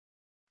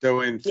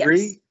So in Yes.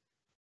 3,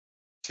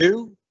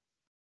 2.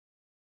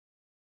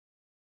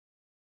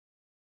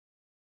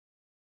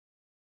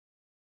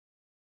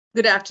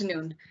 Good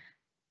afternoon.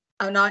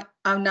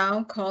 I'll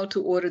now call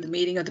to order the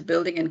meeting of the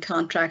Building and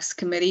Contracts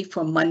Committee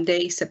for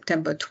Monday,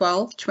 September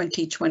 12,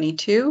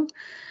 2022.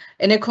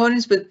 In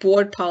accordance with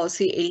Board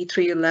Policy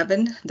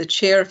 8311, the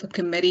chair of a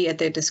committee at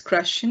their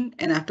discretion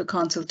and after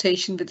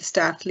consultation with the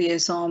staff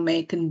liaison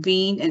may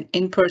convene an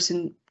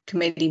in-person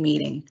committee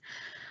meeting.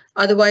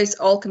 Otherwise,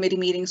 all committee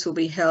meetings will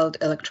be held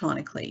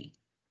electronically.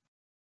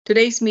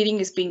 Today's meeting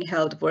is being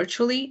held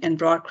virtually and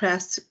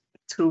broadcast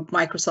through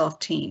Microsoft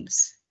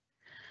Teams.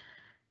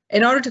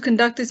 In order to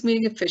conduct this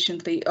meeting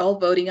efficiently, all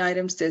voting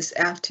items this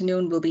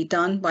afternoon will be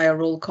done by a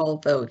roll call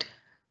vote.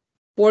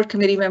 Board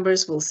committee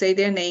members will say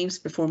their names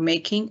before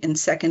making and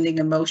seconding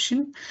a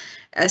motion,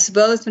 as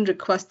well as when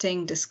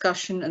requesting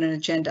discussion on an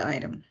agenda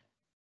item.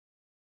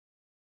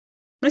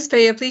 Ms.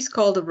 Faya, please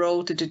call the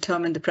roll to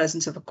determine the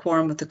presence of a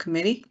quorum of the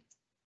committee.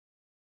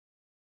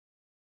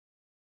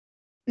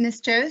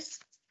 Ms.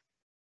 Jost?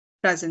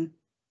 Present.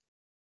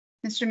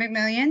 Mr.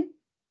 McMillian?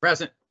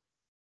 Present.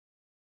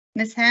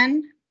 Ms.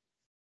 Henn?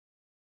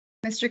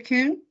 Mr.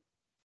 Kuhn?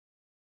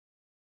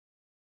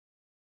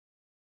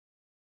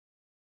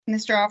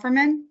 Mr.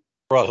 Offerman?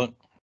 Present.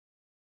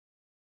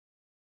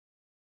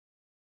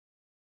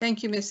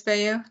 Thank you, Ms.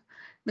 Faya.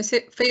 Ms.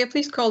 Faya,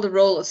 please call the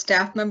roll of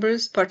staff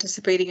members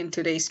participating in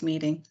today's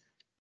meeting.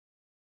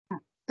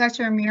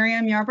 Dr.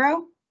 Miriam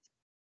Yarbrough?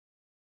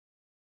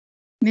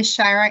 Ms.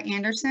 Shira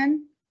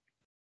Anderson?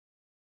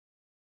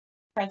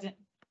 Present.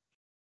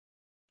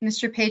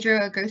 Mr.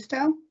 Pedro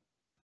Augusto?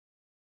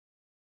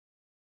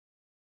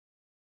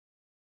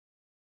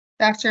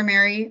 Dr.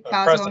 Mary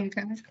Boswell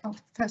McComas? Oh,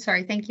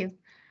 sorry, thank you.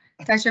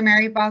 Dr.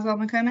 Mary Boswell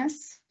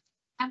McComas?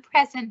 I'm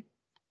present.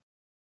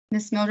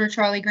 Ms. Mildred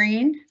Charlie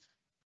Green?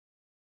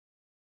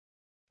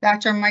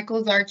 Dr.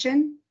 Michael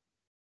Zarchin?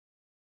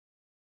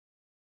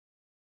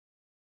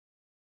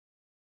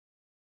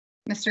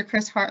 Mr.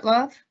 Chris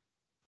Hartlove?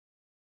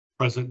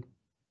 Present.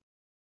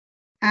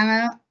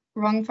 Anna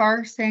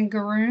Rungfar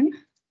Sangaroon?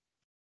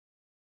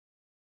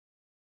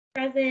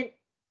 Present.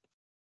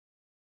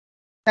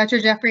 Dr.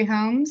 Jeffrey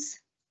Holmes?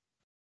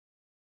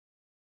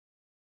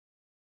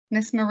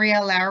 Ms.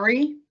 Maria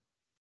Lowry?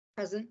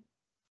 Present.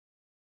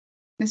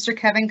 Mr.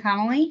 Kevin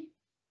Connolly?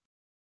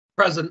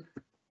 Present.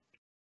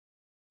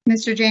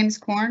 Mr. James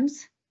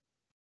Corns?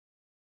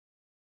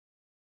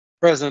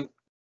 Present.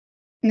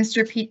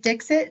 Mr. Pete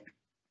Dixit?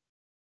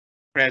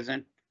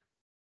 Present.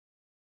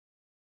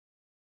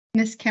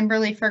 Ms.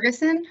 Kimberly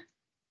Ferguson?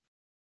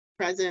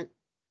 Present.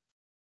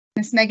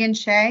 Ms. Megan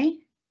Shea?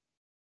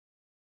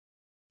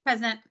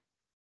 Present.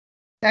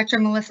 Dr.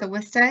 Melissa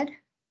Wisted?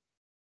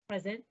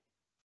 Present.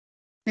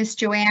 Ms.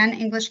 Joanne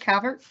English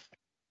Calvert?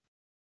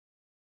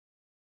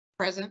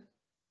 Present.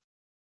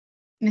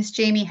 Ms.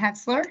 Jamie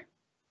Hetzler?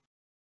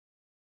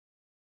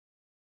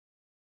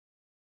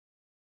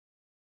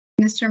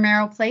 Mr.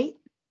 Merrill Plate?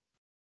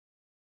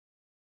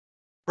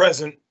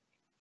 Present.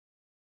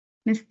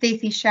 Ms.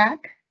 Stacy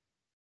Shack?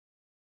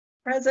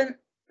 Present.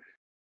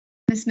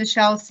 Ms.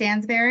 Michelle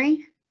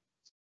Stansberry?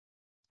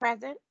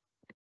 Present.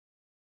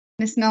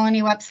 Ms.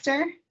 Melanie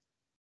Webster?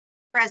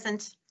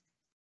 Present.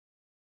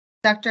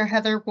 Dr.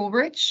 Heather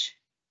Woolrich?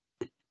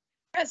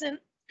 Present.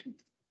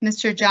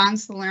 Mr. John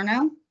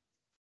Salerno?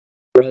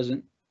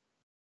 Present.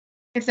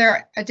 If there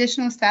are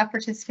additional staff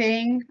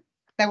participating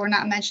that were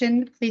not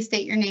mentioned, please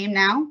state your name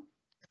now.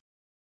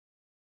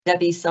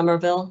 Debbie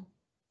Somerville.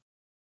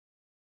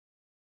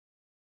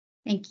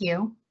 Thank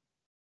you.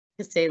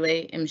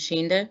 Kasele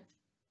Mshinda.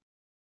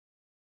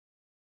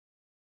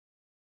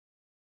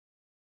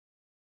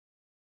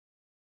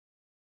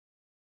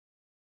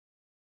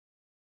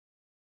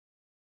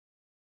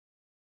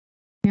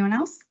 Anyone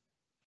else?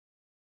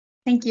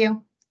 Thank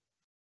you.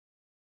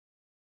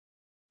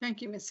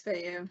 Thank you, Ms.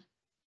 Faya.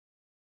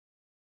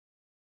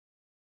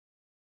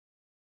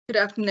 Good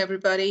afternoon,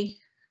 everybody.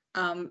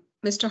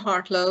 Mr.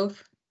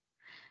 Hartlove,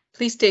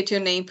 please state your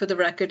name for the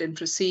record and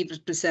proceed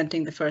with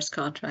presenting the first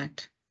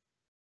contract.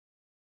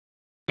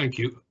 Thank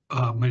you.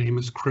 My name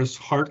is Chris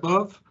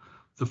Hartlove.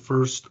 The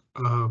first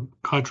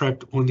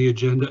contract on the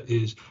agenda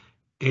is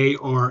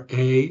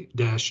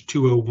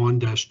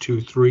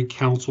ARA-201-23,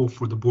 Counsel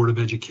for the Board of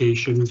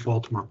Education,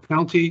 Baltimore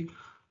County.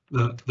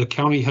 The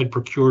county had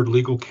procured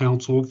legal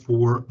counsel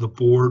for the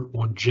board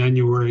on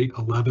January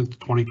 11th,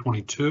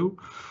 2022.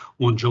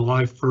 On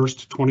July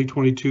 1st,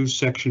 2022,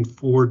 Section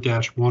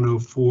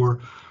 4-104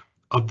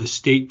 of the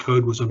state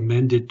code was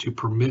amended to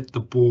permit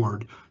the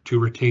board to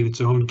retain its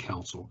own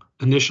counsel.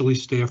 Initially,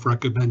 staff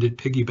recommended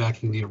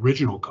piggybacking the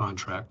original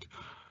contract.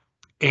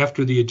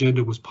 After the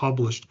agenda was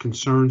published,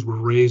 concerns were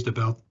raised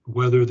about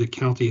whether the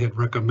county had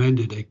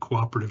recommended a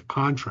cooperative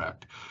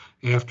contract.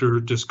 After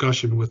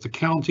discussion with the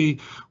county,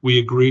 we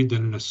agreed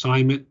that an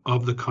assignment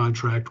of the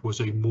contract was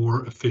a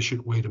more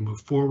efficient way to move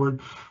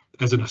forward,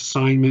 as an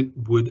assignment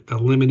would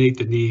eliminate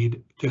the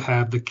need to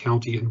have the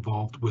county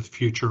involved with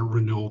future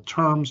renewal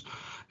terms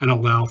and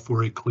allow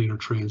for a cleaner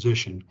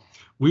transition.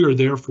 We are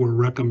therefore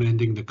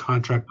recommending the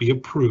contract be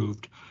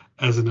approved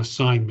as an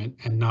assignment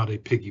and not a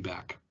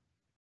piggyback.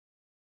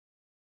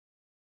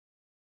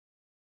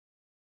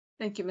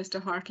 Thank you,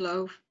 Mr.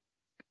 Hartlow.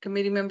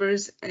 Committee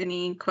members,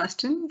 any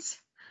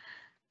questions?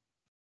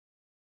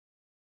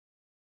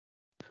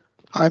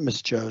 Hi,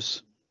 Ms.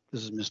 Jose.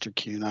 This is Mr.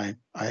 Kuhn.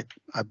 I'm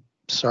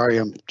sorry,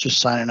 I'm just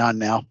signing on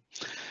now.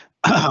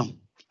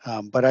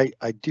 But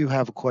I do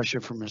have a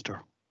question for Mr.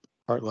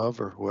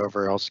 Hartlove or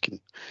whoever else can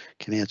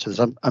answer this.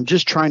 I'm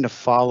just trying to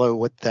follow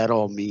what that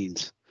all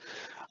means.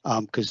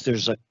 Because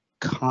there's a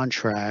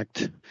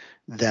contract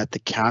that the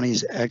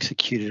county's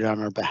executed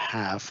on our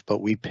behalf, but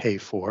we pay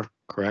for,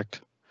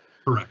 correct?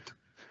 Correct.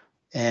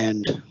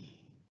 And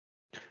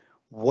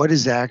what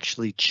is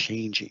actually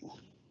changing?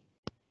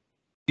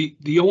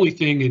 The only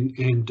thing,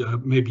 and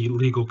maybe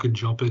legal can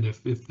jump in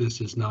if this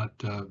is not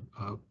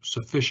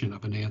sufficient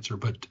of an answer,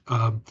 but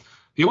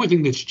the only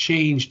thing that's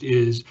changed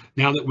is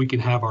now that we can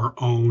have our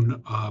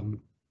own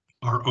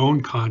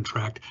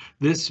contract,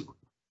 this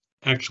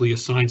actually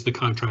assigns the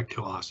contract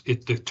to us.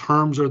 The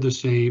terms are the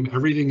same,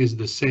 everything is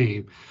the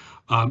same.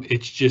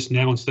 It's just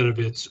now instead of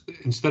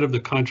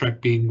the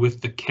contract being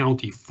with the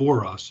county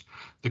for us,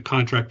 the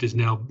contract is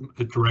now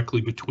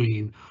directly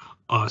between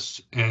us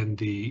and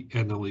the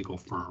legal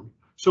firm.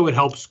 So it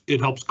helps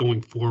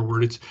going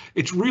forward.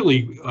 It's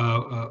really,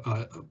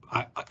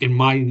 in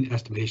my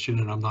estimation,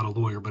 and I'm not a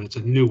lawyer, but it's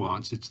a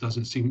nuance. It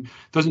doesn't seem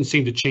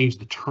to change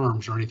the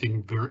terms or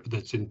anything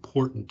that's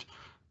important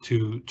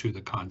to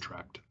the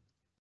contract.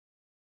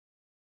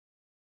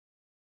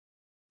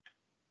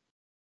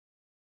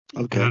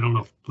 Okay. And I don't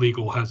know if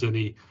legal has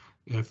anything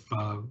they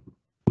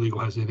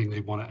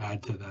want to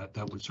add to that.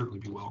 That would certainly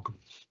be welcome.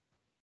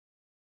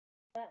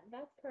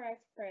 That's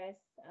correct, Chris.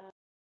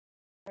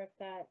 If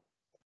that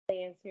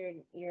answered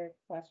your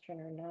question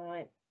or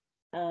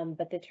not,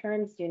 but the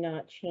terms do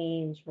not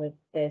change with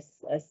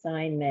this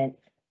assignment.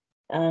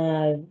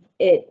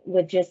 It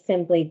would just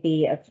simply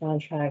be a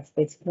contract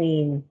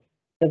between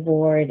the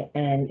board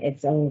and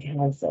its own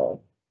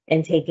counsel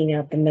and taking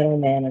out the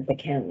middleman of the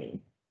county.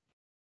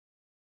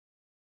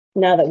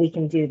 Now that we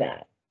can do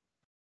that.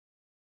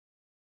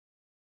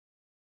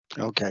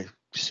 Okay,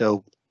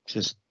 so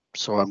just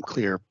so I'm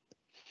clear,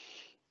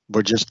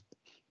 we're just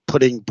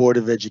putting Board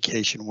of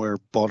Education where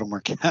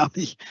Baltimore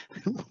County,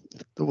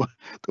 the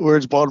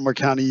words Baltimore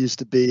County used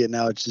to be, and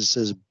now it just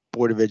says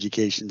Board of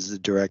Education is the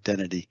direct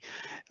entity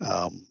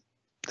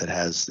that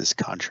has this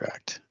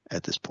contract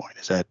at this point.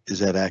 Is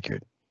that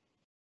accurate?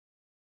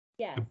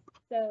 Yes,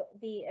 so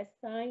the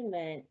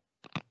assignment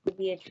would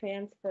be a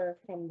transfer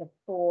from the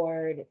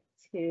board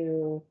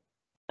to,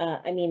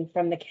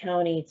 from the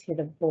county to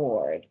the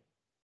board,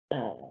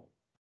 so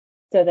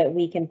that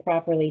we can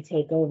properly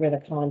take over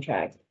the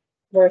contract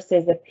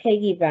versus a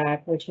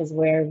piggyback, which is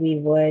where we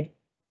would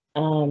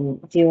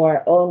do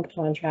our own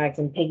contract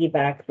and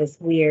piggyback this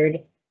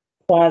weird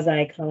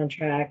quasi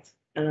contract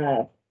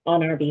on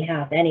our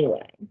behalf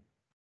anyway.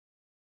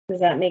 Does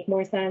that make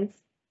more sense?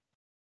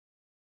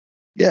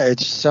 Yeah, it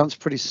sounds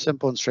pretty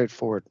simple and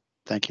straightforward.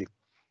 Thank you.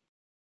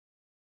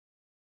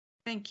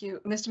 Thank you.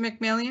 Mr.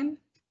 McMillian?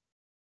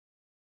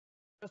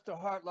 Mr.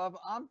 Hartlove,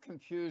 I'm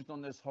confused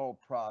on this whole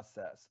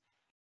process.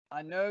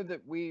 I know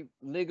that we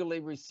legally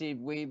received,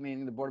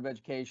 meaning the Board of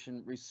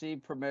Education,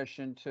 received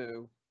permission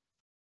to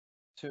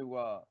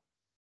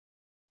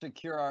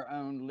secure our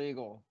own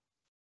legal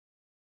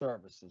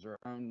services, our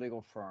own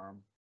legal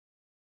firm.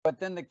 But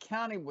then the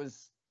county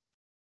was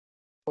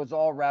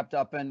all wrapped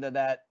up into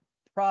that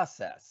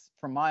process,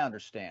 from my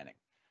understanding.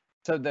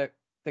 So the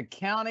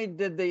county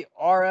did the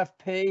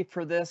RFP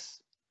for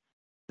this.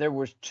 There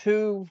was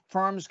 2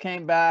 firms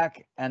came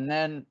back, and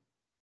then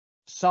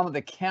some of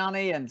the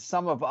county and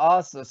some of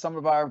us, some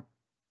of our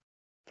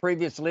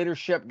previous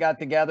leadership got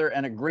together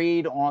and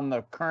agreed on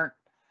the current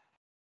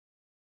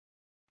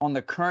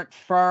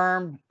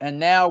firm, and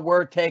now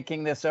we're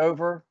taking this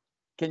over.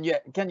 Can you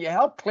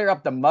help clear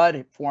up the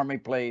mud for me,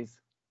 please?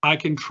 I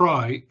can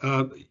try.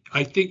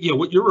 I think, yeah,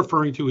 what you're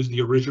referring to is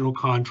the original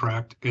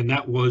contract, and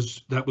that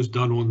was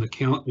done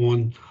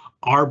on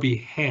our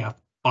behalf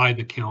by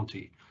the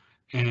county,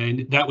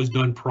 and that was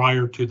done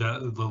prior to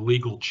the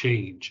legal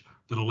change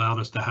that allowed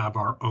us to have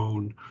our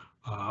own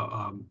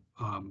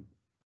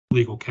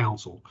legal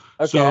counsel.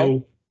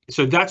 Okay.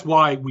 So that's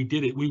why we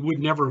did it. We would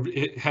never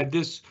have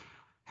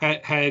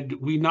had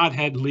we not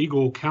had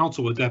legal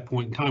counsel at that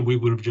point in time, we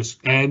would have just,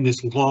 and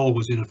this law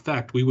was in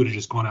effect, we would have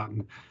just gone out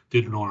and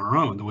did it on our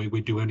own the way we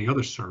do any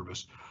other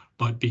service.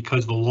 But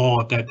because the law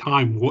at that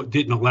time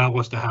didn't allow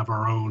us to have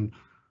our own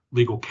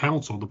legal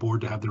counsel, the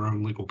board to have their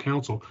own legal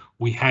counsel,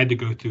 we had to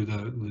go through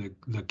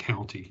the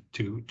county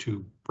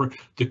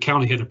the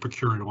county had to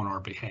procure it on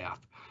our behalf.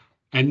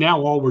 And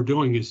now all we're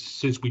doing is,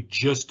 since we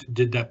just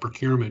did that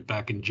procurement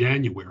back in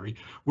January,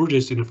 we're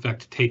just in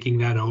effect taking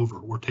that over.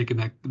 We're taking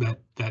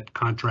that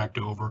contract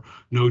over.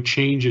 No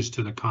changes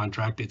to the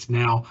contract. It's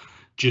now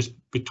just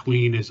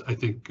between, as I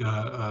think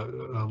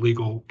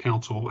legal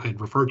counsel had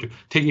referred to,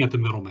 taking out the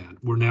middleman.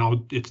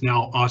 It's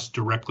now us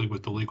directly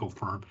with the legal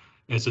firm,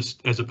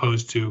 as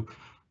opposed to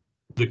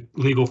the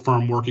legal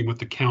firm working with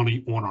the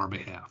county on our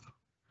behalf.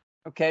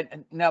 Okay,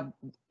 now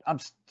I'm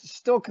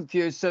still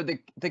confused. So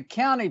the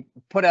county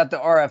put out the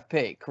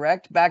RFP,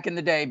 correct? Back in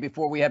the day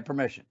before we had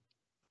permission.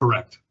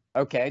 Correct.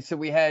 Okay, so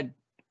we had,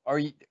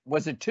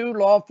 was it 2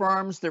 law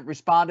firms that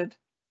responded?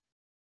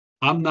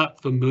 I'm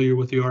not familiar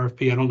with the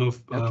RFP. I don't know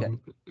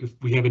if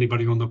we have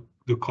anybody on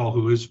the call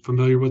who is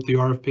familiar with the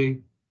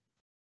RFP.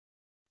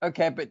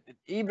 Okay, but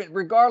even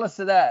regardless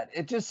of that,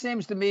 it just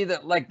seems to me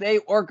that like they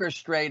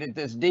orchestrated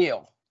this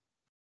deal.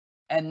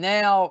 And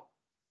now,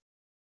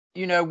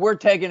 you know, we're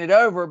taking it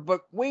over,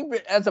 but we,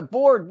 as a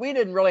board, we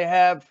didn't really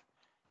have,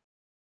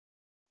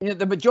 you know,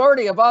 the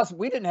majority of us,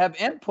 we didn't have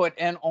input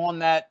in on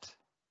that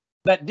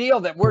deal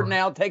that we're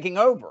now taking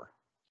over.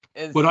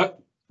 What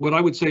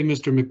I would say,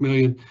 Mr.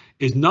 McMillian,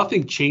 is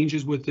nothing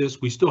changes with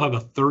this. We still have a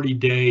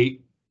 30-day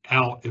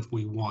out if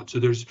we want. So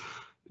there's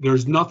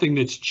nothing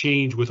that's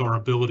changed with our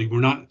ability. We're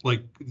not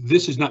like,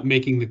 this is not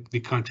making the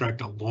contract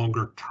a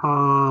longer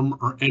term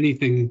or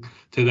anything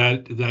to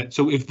that.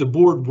 So if the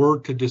board were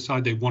to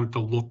decide they wanted to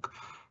look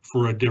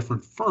for a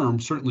different firm,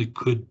 certainly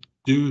could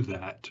do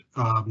that.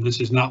 This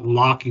is not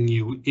locking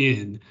you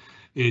in.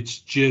 It's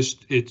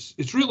just, I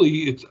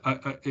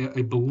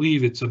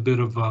believe it's a bit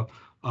of a,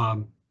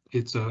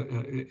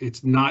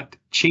 it's not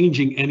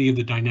changing any of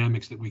the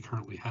dynamics that we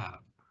currently have.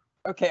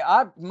 Okay,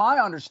 my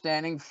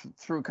understanding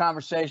through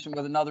conversation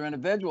with another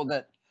individual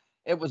that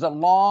it was a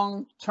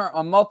long-term,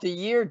 a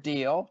multi-year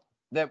deal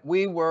that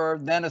we were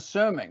then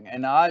assuming,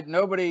 and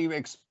nobody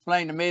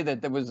explained to me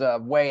that there was a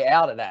way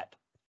out of that.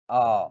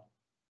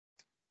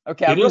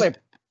 Okay, I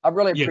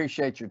really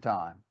appreciate your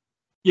time.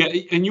 Yeah,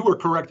 and you were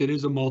correct. It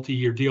is a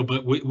multi-year deal,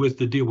 but with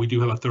the deal, we do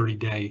have a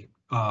 30-day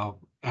out.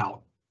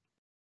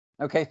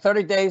 Okay,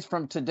 30 days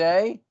from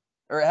today,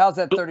 or how's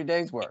that 30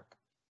 days work?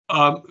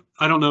 I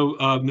don't know,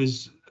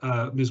 Ms.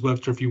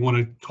 Webster, if you want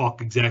to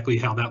talk exactly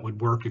how that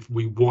would work if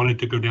we wanted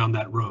to go down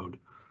that road.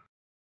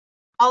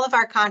 All of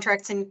our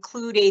contracts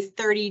include a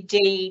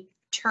 30-day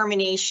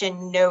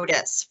termination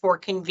notice for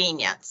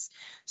convenience.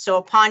 So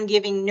upon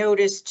giving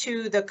notice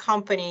to the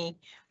company,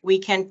 we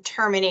can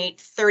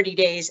terminate 30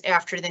 days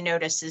after the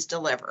notice is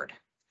delivered.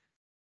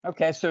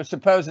 Okay, so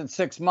suppose in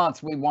 6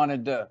 months we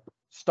wanted to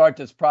start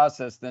this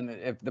process, then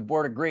if the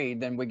board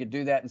agreed, then we could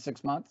do that in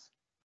 6 months?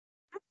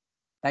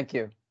 Thank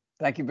you.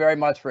 Thank you very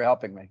much for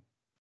helping me.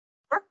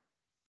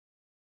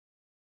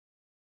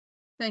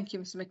 Thank you,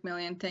 Mr.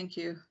 McMillian. Thank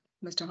you,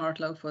 Mr.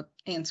 Hartlow, for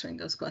answering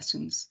those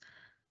questions.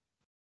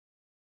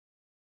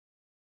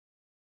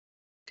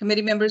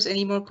 Committee members,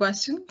 any more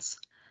questions?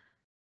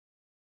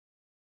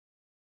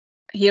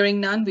 Hearing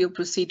none, we'll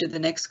proceed to the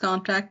next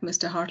contract.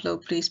 Mr.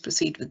 Hartlow, please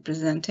proceed with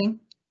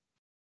presenting.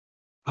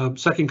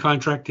 Second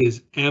contract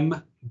is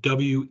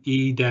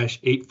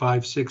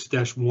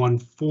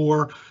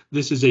MWE-856-14.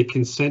 This is a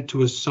consent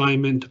to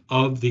assignment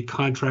of the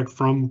contract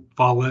from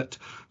Follett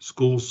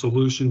School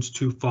Solutions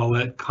to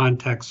Follett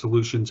Contact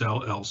Solutions,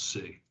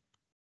 LLC.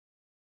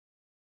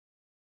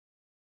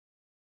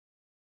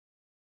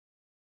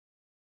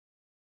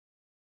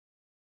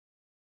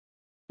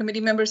 Committee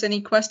members,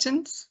 any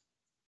questions?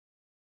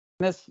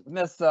 Miss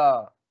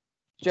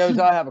Joes,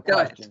 I have a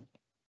question.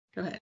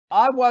 Go ahead.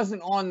 I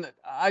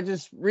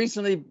just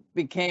recently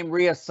became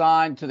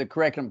reassigned to the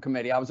curriculum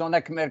committee. I was on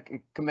that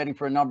committee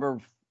for a number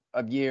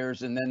of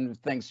years, and then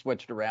things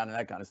switched around and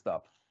that kind of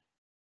stuff.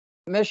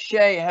 Ms.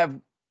 Shea,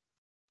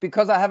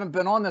 because I haven't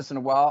been on this in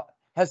a while,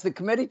 has the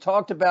committee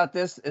talked about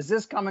this? Is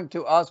this coming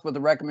to us with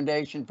a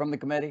recommendation from the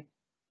committee?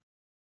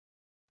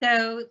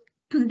 So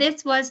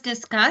this was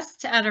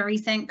discussed at a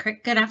recent,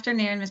 good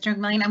afternoon, Mr.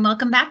 McMillian, and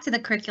welcome back to the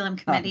Curriculum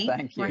Committee.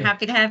 Thank you. We're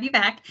happy to have you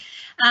back.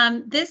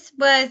 This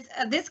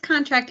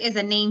contract is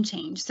a name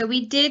change. So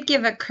we did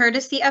give a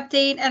courtesy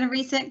update at a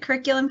recent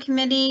Curriculum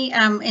Committee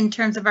in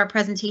terms of our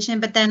presentation,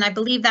 but then I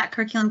believe that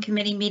Curriculum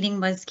Committee meeting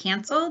was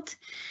canceled.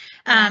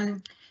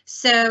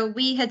 So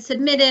we had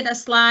submitted a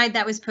slide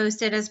that was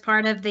posted as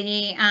part of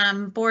the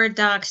board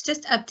docs,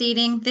 just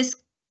updating. This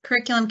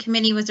Curriculum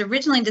Committee was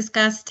originally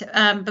discussed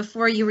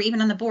before you were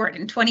even on the board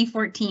in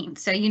 2014,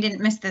 so you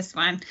didn't miss this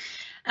one.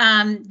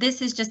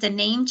 This is just a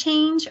name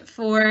change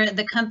for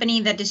the company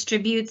that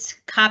distributes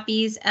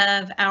copies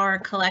of our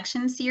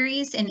collection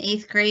series in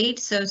 8th grade.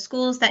 So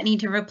schools that need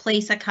to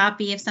replace a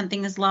copy if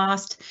something is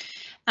lost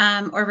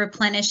or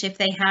replenish if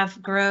they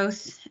have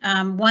growth.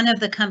 One of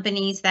the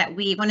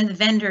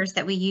vendors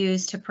that we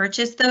use to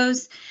purchase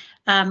those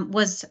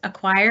was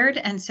acquired,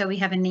 and so we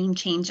have a name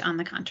change on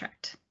the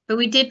contract. But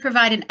we did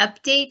provide an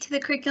update to the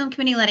Curriculum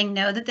Committee letting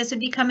know that this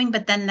would be coming,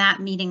 but then that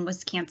meeting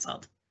was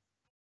canceled.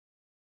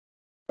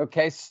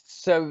 Okay,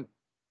 so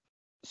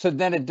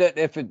then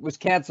if it was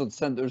canceled,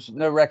 so there's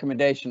no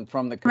recommendation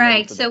from the committee.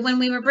 Right, so when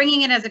we were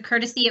bringing it as a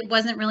courtesy, it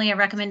wasn't really a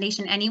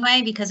recommendation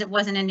anyway because it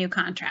wasn't a new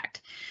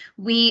contract.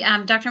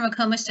 Dr.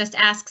 McComas just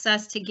asks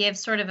us to give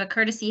sort of a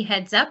courtesy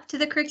heads up to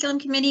the Curriculum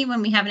Committee when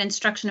we have an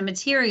instruction of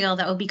material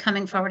that will be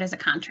coming forward as a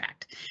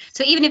contract.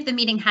 So even if the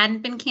meeting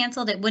hadn't been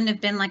canceled, it wouldn't have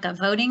been like a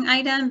voting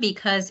item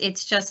because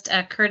it's just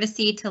a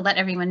courtesy to let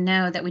everyone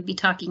know that we'd be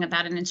talking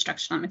about an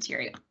instructional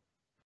material.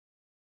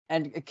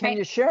 And can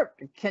you share,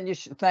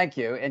 thank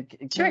you, and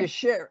can you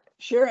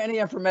share any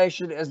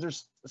information? Is there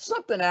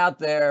something out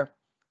there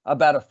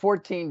about a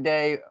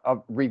 14-day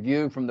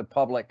review from the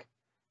public?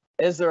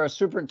 Is there a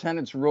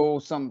superintendent's rule,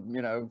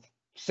 some,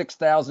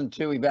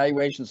 6002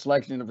 evaluation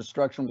selection of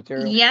instructional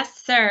material? Yes,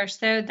 sir.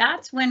 So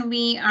that's when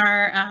we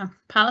are,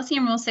 policy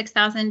and rule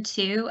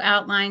 6002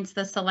 outlines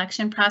the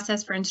selection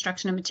process for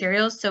instructional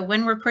materials. So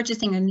when we're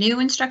purchasing a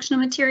new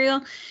instructional material,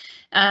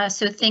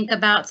 so think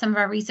about some of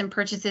our recent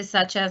purchases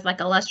such as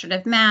like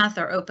illustrative math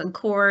or open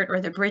court or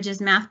the Bridges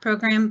math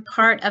program.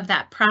 Part of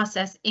that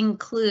process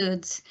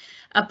includes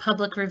a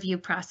public review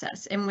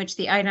process in which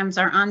the items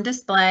are on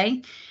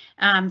display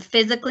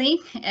physically,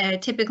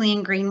 typically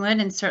in Greenwood,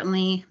 and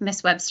certainly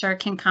Ms. Webster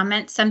can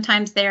comment.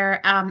 Sometimes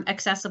they're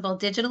accessible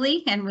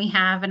digitally, and we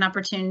have an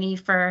opportunity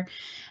for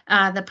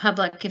the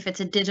public, if it's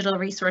a digital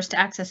resource, to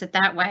access it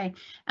that way.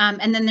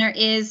 And then there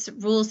is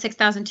Rule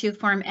 6002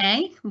 Form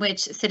A, which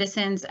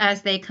citizens,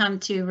 as they come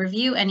to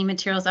review any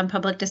materials on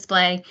public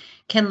display,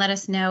 can let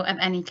us know of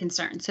any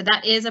concern. So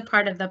that is a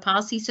part of the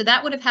policy. So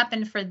that would have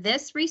happened for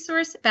this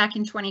resource back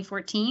in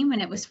 2014 when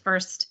it was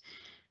first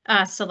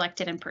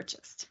selected and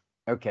purchased.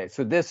 Okay,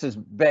 so this is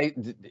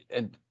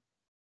to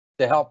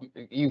help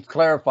you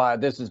clarify,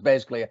 this is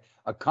basically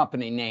a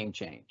company name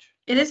change.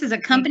 This is a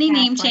company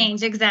name Exactly.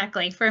 change,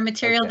 exactly, for a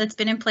material Okay. that's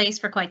been in place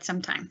for quite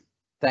some time.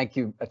 Thank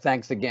you.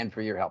 Thanks again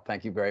for your help.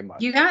 Thank you very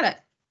much. You got it.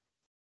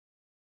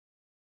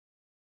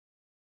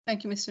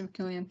 Thank you, Mr.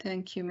 McKillian.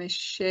 Thank you, Ms.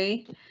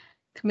 Shea.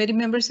 Committee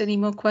members, any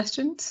more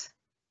questions?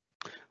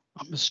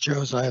 Ms.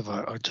 Joes, I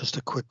have just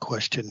a quick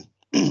question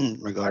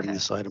regarding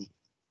this item.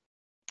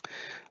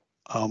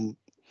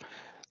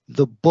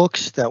 The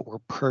books that we're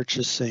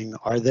purchasing,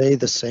 are they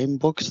the same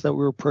books that we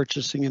were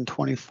purchasing in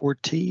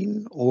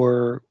 2014,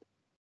 or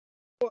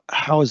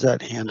how is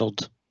that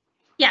handled?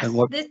 Yes, And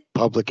what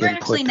public we're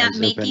input actually not has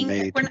there been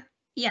making, made?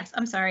 yes,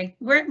 I'm sorry.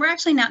 We're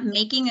actually not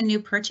making a new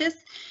purchase.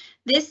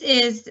 This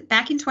is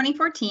back in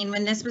 2014,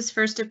 when this was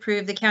first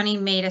approved, the county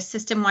made a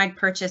system-wide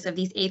purchase of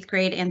these 8th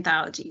grade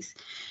anthologies.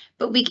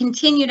 But we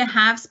continue to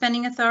have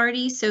spending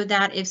authority so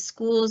that if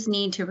schools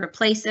need to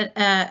replace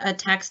a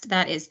text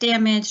that is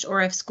damaged, or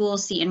if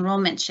schools see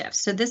enrollment shifts.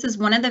 So this is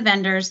one of the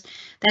vendors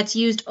that's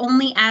used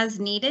only as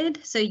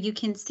needed. So you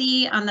can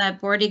see on the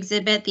board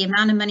exhibit, the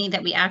amount of money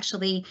that we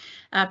actually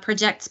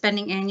project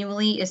spending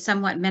annually is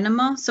somewhat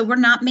minimal. So we're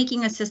not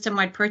making a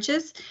system-wide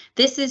purchase.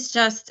 This is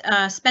just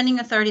spending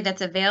authority that's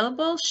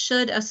available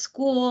should a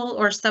school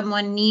or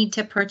someone need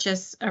to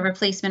purchase a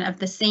replacement of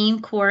the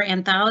same core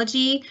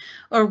anthology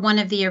or one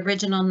of the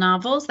original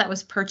novels that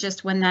was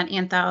purchased when that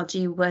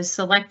anthology was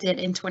selected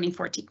in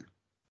 2014.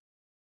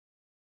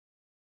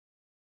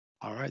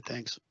 All right,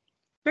 thanks.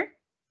 Sure.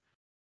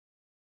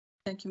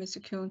 Thank you, Mr.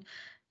 Kuhn.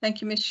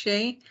 Thank you, Ms.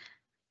 Shea.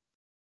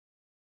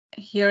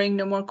 Hearing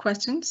no more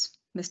questions,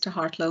 Mr.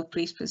 Hartlow,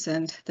 please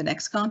present the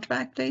next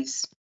contract,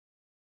 please.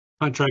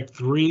 Contract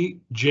 3,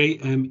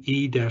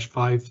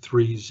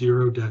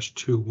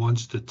 JME-530-21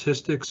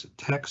 Statistics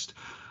Text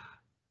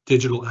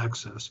Digital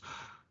Access.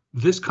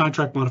 This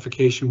contract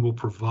modification will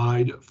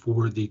provide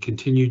for the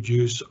continued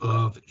use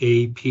of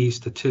AP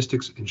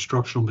statistics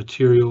instructional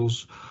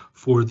materials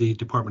for the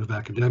Department of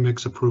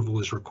Academics. Approval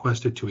is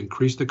requested to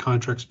increase the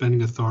contract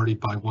spending authority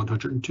by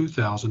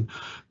 $102,000,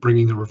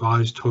 bringing the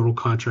revised total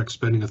contract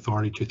spending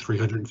authority to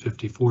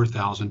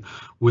 $354,000,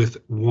 with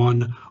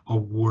one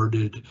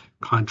awarded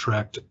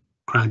contractor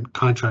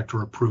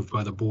approved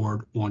by the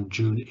board on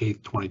June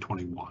 8th,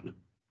 2021.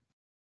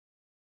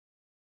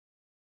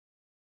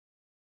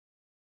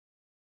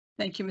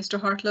 Thank you, Mr.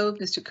 Hartlow.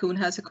 Mr. Kuhn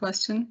has a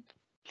question.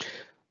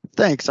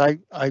 Thanks. I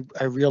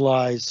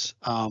realize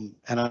and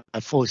I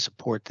fully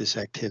support this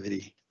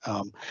activity.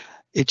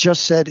 It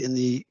just said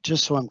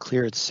just so I'm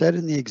clear, it said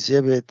in the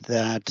exhibit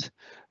that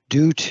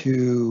due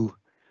to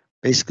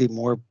basically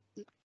more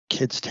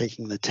kids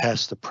taking the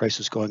test, the price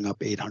is going up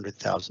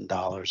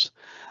 $800,000.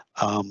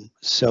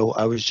 So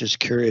I was just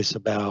curious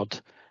about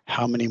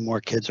how many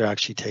more kids are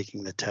actually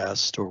taking the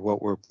test, or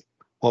what we're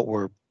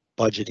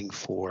budgeting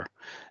for,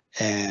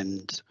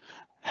 and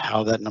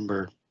how that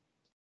number,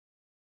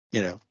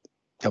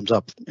 comes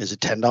up. Is it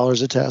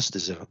 $10 a test?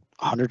 Is it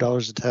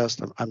 $100 a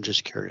test? I'm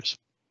just curious.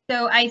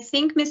 So I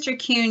think, Mr.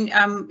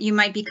 Kuhn, you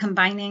might be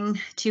combining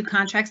two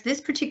contracts. This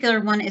particular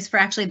one is for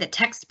actually the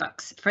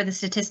textbooks for the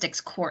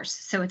statistics course.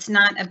 So it's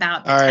not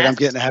about the All right, test. I'm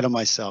getting ahead of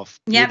myself.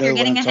 Yeah, You know you're what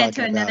getting I'm ahead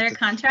to talking about, another the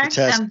contract,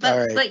 test. All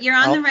right. but you're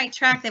on the I'll- right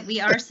track that we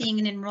are seeing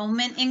an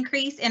enrollment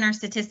increase in our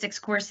statistics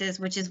courses,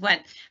 which is what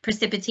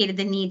precipitated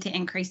the need to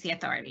increase the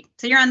authority.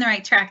 So you're on the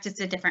right track,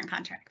 just a different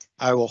contract.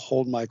 I will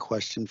hold my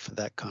question for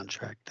that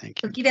contract.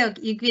 Thank you. Okie doke,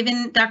 you've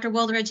given Dr.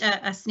 Woldridge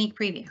a sneak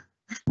preview.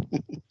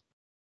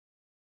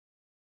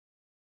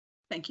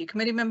 Thank you.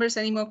 Committee members,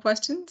 any more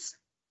questions?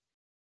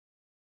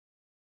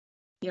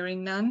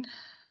 Hearing none.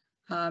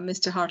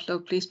 Mr.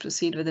 Hartlow, please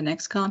proceed with the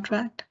next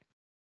contract.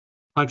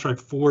 Contract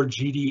 4,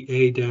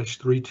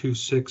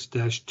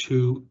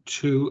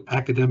 GDA-326-22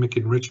 Academic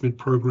Enrichment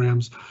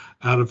Programs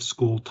Out of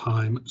School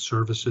Time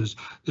Services.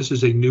 This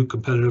is a new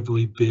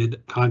competitively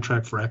bid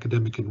contract for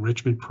academic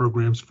enrichment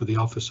programs for the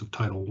Office of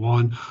Title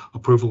I.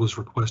 Approval is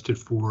requested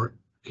for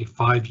a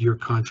 5-year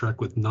contract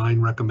with 9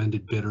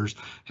 recommended bidders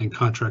and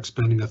contract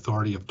spending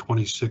authority of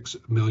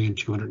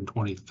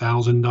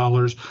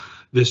 $26,220,000.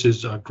 This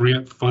is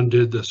grant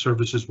funded. The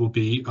services will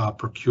be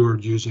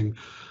procured using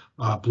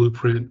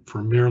Blueprint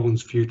for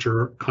Maryland's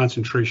Future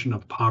Concentration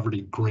of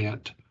Poverty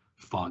grant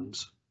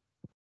funds.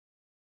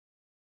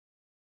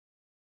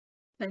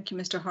 Thank you,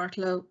 Mr.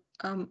 Hartlow.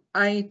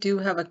 I do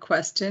have a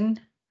question.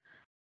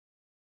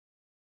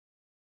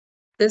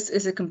 This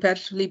is a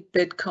competitively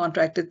bid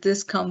contract. Did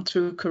this come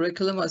through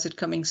curriculum or is it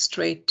coming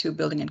straight to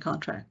building and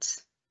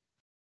contracts?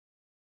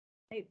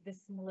 Hey, this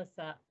is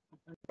Melissa.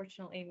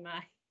 Unfortunately,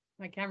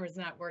 my camera's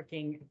not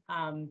working,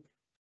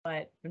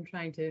 but I'm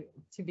trying to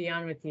be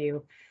on with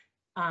you.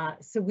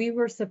 So we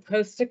were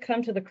supposed to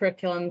come to the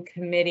curriculum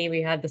committee.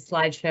 We had the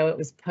slideshow. It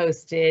was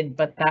posted,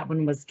 but that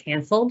one was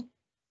canceled.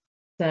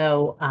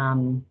 So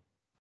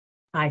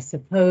I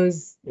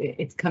suppose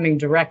it's coming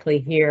directly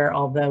here,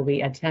 although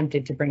we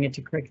attempted to bring it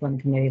to curriculum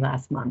committee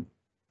last month.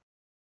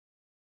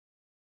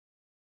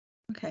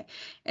 Okay,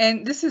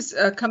 and this is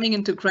coming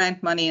into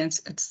grant money, and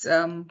it's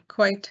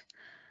quite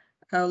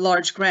a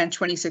large grant,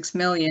 26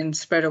 million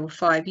spread over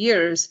 5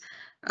 years.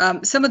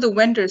 Some of the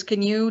vendors,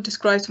 can you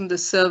describe some of the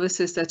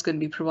services that's going to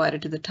be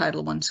provided to the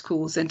Title I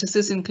schools? And does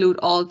this include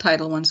all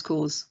Title I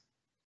schools?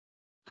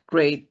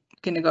 Grade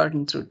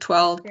kindergarten through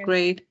 12th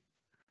grade?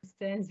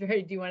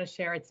 Stansberry, do you want to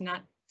share? It's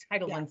not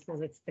Title I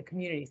schools, it's the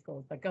community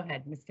schools, but go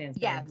ahead, Ms.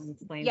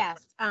 Stansberry. Yes.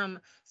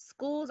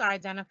 Schools are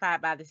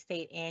identified by the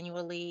state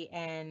annually,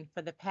 and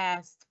for the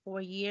past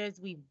 4 years,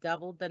 we've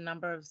doubled the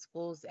number of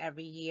schools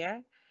every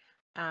year.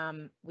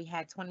 We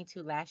had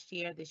 22 last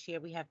year. This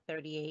year we have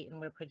 38, and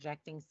we're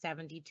projecting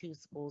 72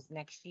 schools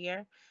next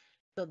year.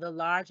 So the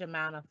large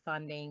amount of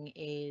funding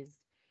is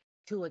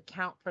to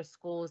account for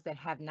schools that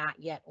have not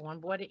yet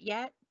onboarded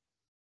yet.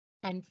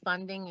 And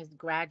funding is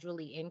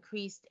gradually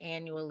increased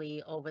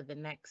annually over the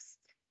next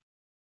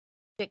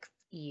 6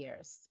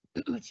 years,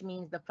 which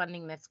means the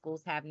funding that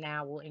schools have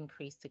now will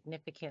increase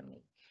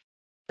significantly.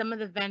 Some of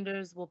the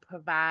vendors will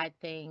provide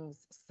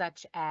things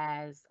such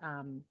as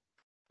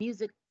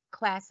music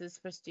classes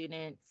for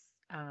students.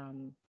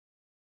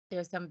 There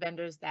are some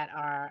vendors that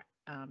are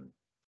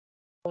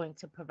going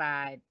to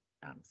provide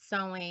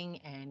sewing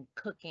and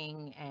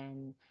cooking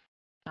and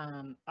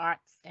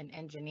arts and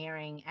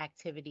engineering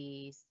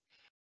activities,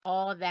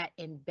 all that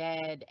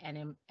embed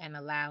and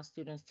allow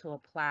students to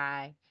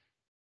apply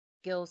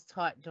skills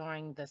taught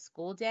during the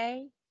school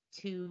day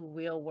to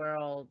real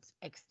world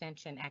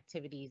extension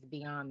activities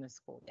beyond the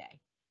school day.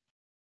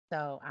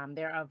 So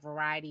there are a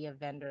variety of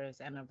vendors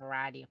and a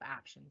variety of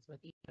options with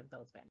each of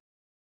those vendors.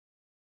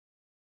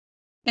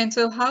 And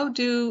so how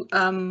do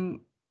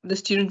the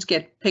students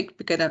get picked?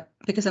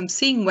 Because I'm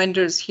seeing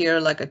vendors here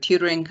like a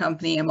tutoring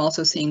company. I'm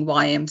also seeing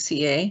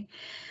YMCA.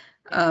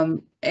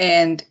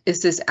 And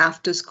is this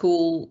after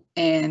school?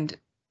 And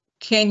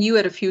can you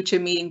at a future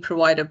meeting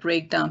provide a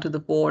breakdown to the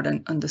board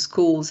on the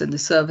schools and the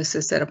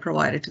services that are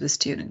provided to the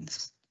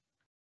students?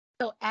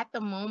 So at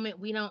the moment,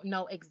 we don't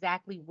know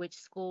exactly which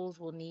schools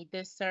will need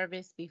this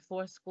service.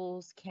 Before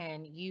schools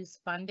can use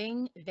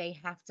funding, they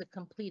have to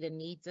complete a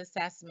needs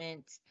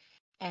assessment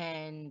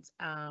and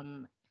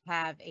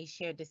have a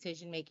shared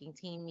decision-making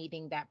team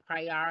meeting that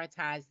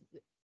prioritizes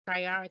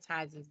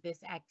this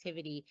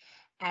activity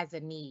as a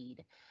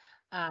need.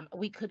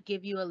 We could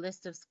give you a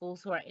list of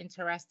schools who are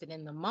interested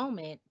in the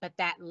moment, but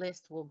that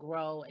list will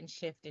grow and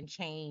shift and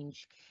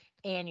change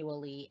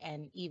annually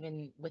and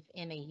even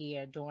within a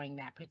year during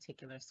that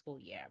particular school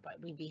year. But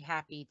we'd be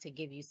happy to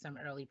give you some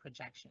early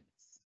projections.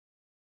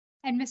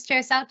 And Ms.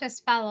 Jost, I'll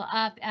just follow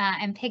up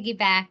and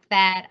piggyback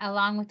that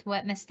along with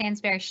what Ms.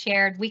 Stansberry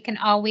shared, we can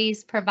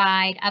always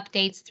provide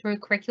updates through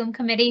curriculum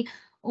committee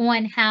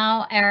on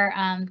how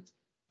our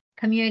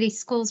community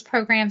schools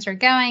programs are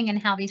going and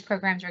how these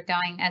programs are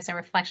going as a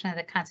reflection of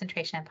the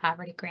Concentration of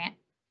Poverty grant.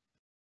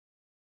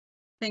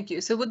 Thank you.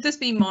 So would this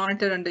be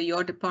monitored under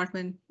your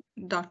department,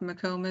 Dr.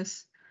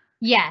 McComas?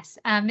 Yes,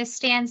 Ms.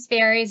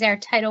 Stansberry is our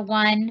Title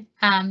I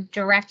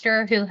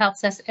director who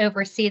helps us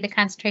oversee the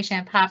Concentration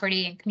of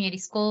Poverty in Community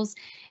Schools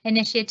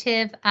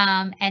initiative.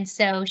 And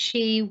so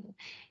she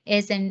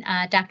is in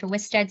Dr.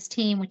 Wisted's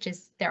team, which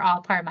is, they're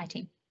all part of my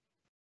team.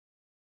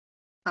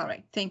 All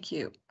right, thank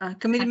you.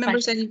 Committee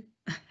members,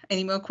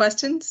 any more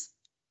questions?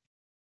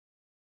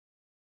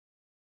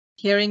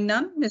 Hearing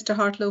none, Mr.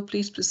 Hartlow,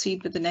 please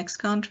proceed with the next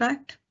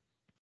contract.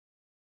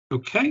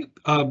 Okay,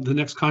 the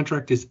next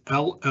contract is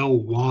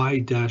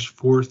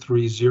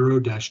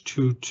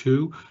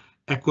LLY-430-22,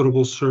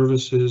 Equitable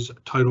Services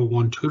Title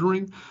I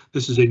Tutoring.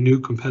 This is a new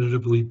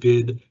competitively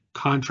bid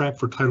contract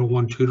for Title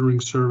I tutoring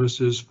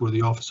services for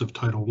the Office of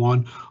Title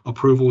I.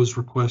 Approval is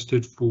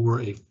requested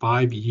for a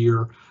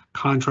 5-year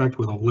contract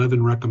with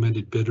 11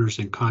 recommended bidders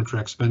and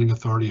contract spending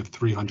authority of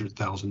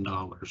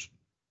 $300,000.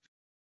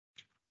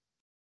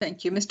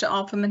 Thank you. Mr.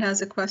 Offerman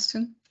has a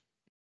question.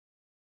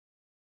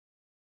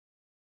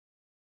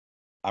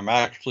 I'm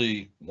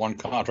actually one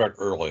contract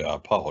early. I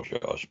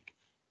apologize.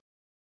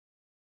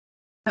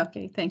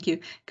 Okay, thank you.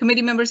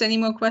 Committee members, any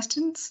more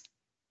questions?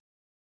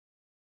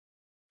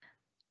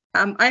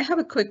 I have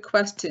a quick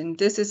question.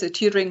 This is a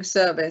tutoring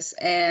service,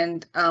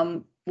 and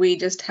we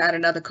just had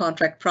another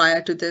contract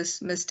prior to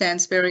this, Ms.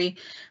 Stansberry,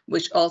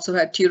 which also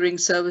had tutoring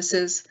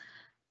services.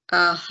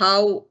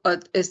 How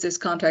is this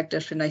contract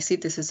different? I see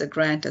this is a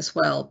grant as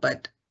well,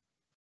 but.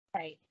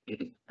 Right.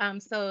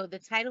 So the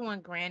Title I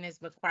grant is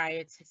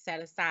required to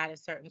set aside a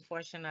certain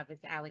portion of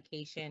its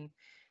allocation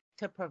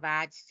to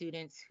provide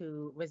students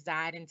who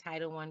reside in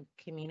Title I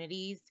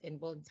communities in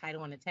both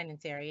Title I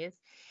attendance areas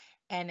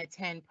and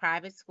attend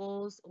private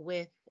schools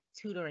with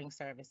tutoring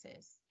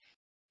services.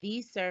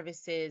 These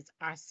services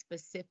are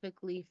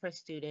specifically for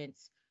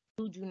students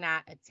who do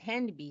not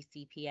attend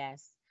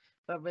BCPS,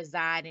 but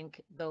reside in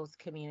those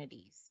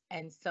communities.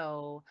 And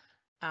so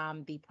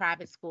the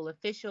private school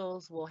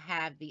officials will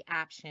have the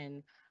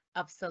option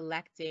of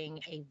selecting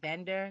a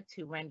vendor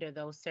to render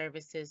those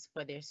services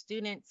for their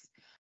students,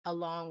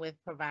 along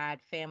with provide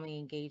family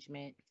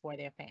engagement for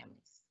their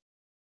families.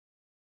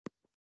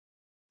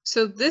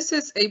 So this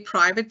is a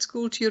private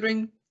school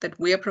tutoring that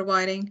we are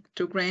providing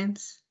through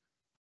grants?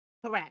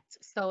 Correct.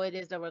 So it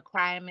is a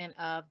requirement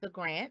of the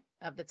grant,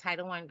 of the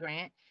Title I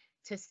grant,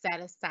 to set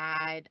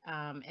aside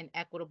an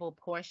equitable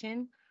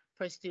portion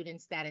for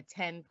students that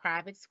attend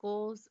private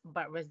schools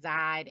but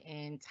reside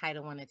in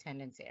Title I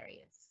attendance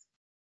areas.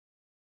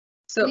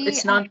 So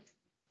it's not,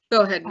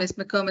 go ahead, Ms.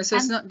 McComas. So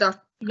it's not, go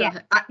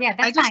ahead. Yeah,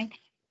 that's fine.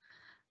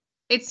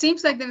 It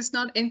seems like that it's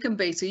not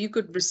income-based, so you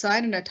could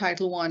reside in a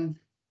Title I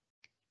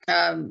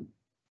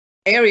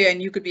area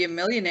and you could be a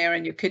millionaire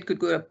and your kid could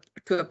go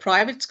to a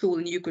private school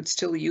and you could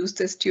still use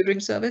this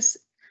tutoring service.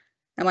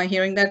 Am I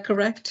hearing that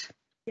correct?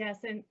 Yes,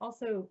 and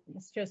also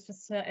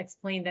just to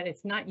explain that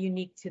it's not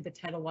unique to the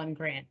Title I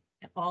grant.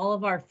 All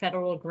of our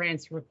federal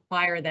grants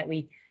require that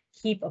we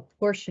keep a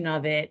portion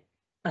of it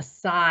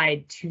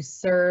aside to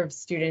serve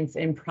students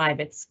in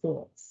private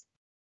schools.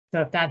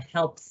 So if that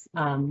helps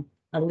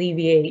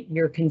alleviate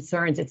your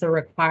concerns, it's a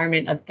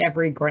requirement of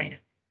every grant.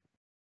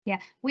 Yeah,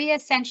 we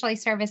essentially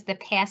serve as the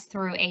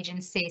pass-through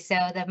agency. So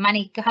the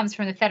money comes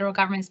from the federal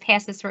government,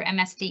 passes through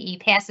MSDE,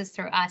 passes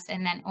through us,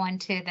 and then on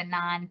to the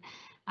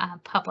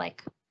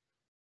non-public.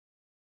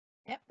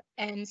 Yep,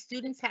 and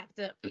students have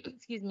to,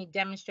 excuse me,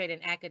 demonstrate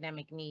an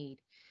academic need.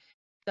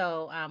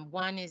 So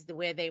one is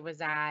where they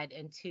reside,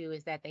 and two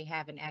is that they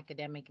have an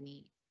academic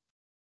need.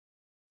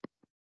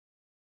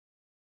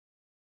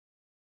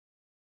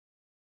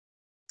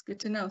 It's good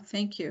to know.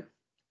 Thank you.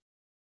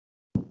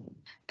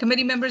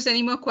 Committee members,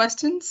 any more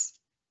questions?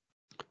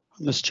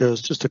 Ms. Joes,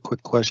 just a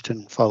quick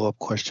question, follow-up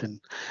question.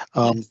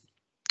 Yes.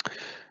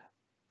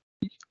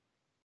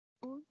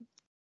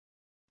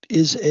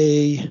 Is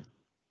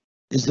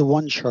the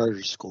one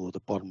charter school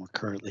that Baltimore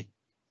County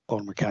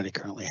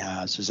currently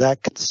has, is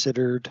that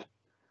considered,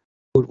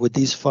 would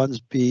these funds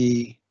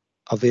be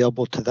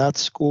available to that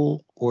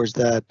school, or is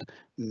that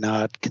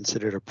not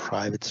considered a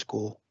private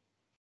school?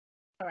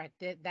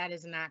 Correct. That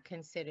is not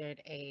considered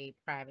a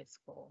private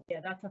school. Yeah,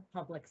 that's a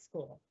public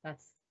school.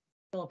 That's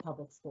still a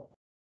public school.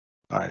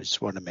 All right,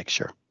 just wanted to make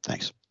sure.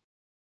 Thanks.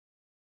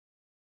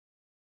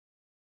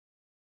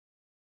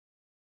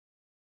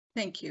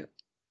 Thank you.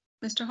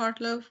 Mr.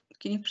 Hartlove,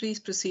 can you please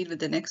proceed with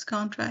the next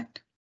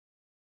contract?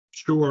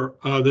 Sure.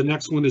 The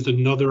next one is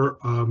another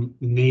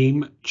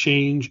name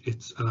change.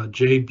 It's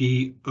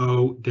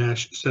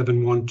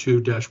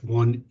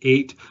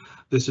JBO-712-18.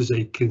 This is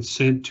a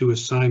consent to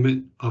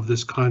assignment of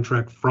this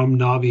contract from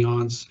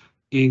Naviance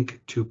Inc.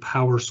 to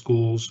Power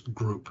Schools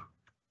Group.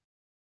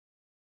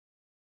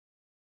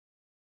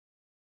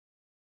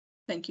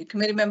 Thank you.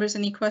 Committee members,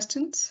 any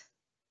questions?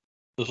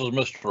 This is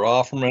Mr.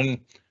 Offerman.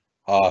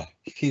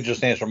 He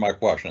just answered my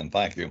question.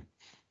 Thank you.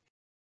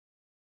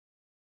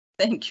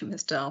 Thank you,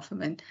 Mr.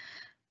 Alferman.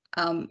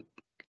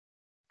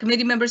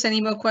 Committee members,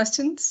 any more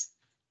questions?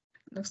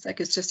 Looks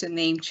like it's just a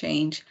name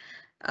change.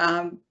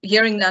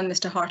 Hearing none,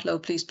 Mr. Hartlow,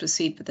 please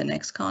proceed with the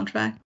next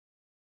contract.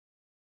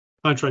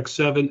 Contract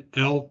 7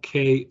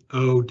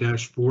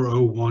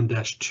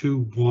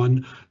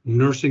 LKO-401-21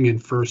 Nursing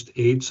and First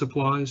Aid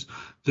Supplies.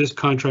 This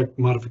contract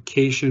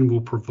modification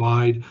will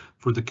provide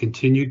for the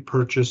continued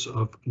purchase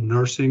of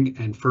nursing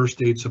and first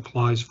aid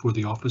supplies for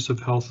the Office of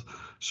Health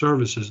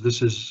Services.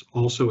 This is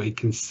also a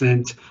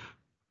consent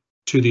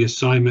to the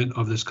assignment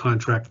of this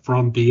contract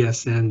from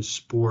BSN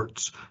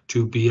Sports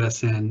to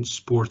BSN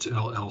Sports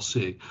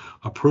LLC.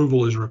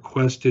 Approval is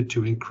requested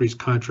to increase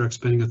contract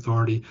spending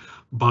authority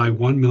by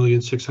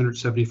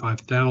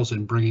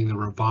 $1,675,000, bringing the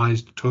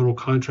revised total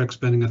contract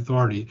spending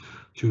authority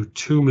to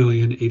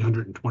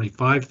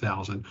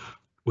 $2,825,000,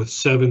 with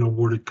 7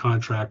 awarded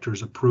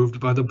contractors approved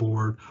by the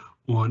board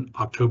on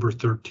October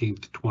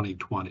 13th,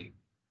 2020.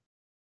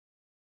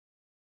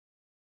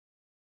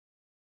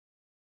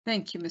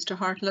 Thank you, Mr.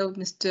 Hartlow.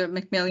 Mr.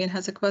 McMillian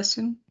has a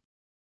question.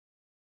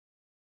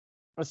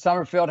 Ms.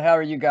 Summerfield, how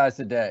are you guys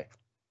today?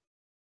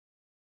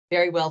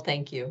 Very well,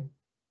 thank you.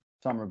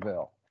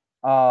 Somerville.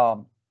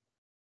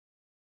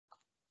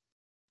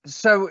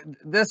 So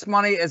this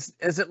money is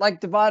it like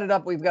divided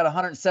up? We've got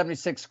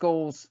 176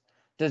 schools.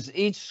 Does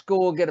each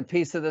school get a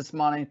piece of this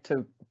money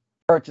to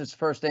purchase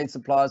first aid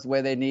supplies the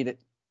way they need it?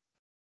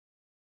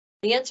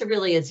 The answer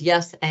really is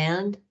yes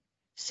and.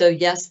 So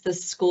yes, the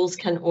schools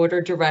can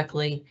order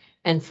directly.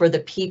 And for the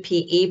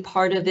PPE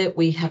part of it,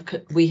 we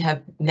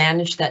have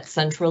managed that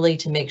centrally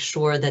to make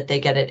sure that they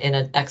get it in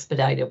an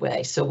expedited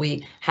way. So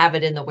we have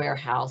it in the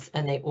warehouse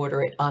and they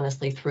order it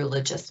honestly through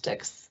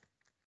logistics.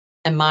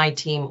 And my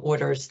team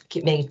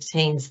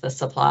maintains the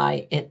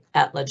supply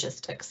at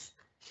logistics.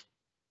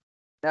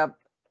 Now,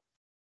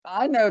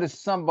 I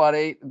noticed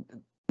somebody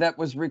that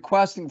was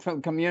requesting from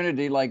the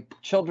community like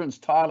children's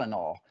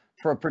Tylenol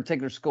for a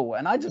particular school.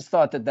 And I just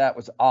thought that that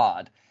was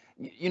odd.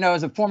 You know,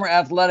 as a former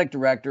athletic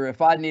director,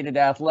 if I needed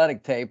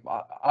athletic tape,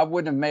 I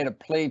wouldn't have made a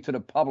plea to the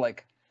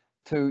public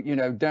to, you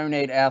know,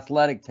 donate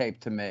athletic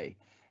tape to me.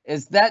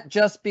 Is that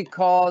just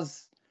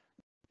because,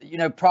 you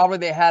know, probably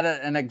they had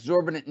an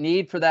exorbitant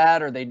need for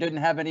that, or they didn't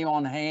have any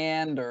on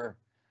hand, or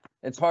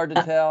it's hard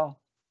to tell?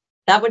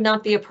 That would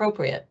not be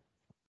appropriate.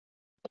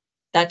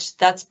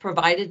 That's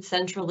provided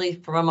centrally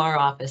from our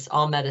office.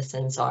 All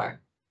medicines are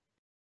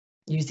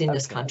using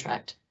this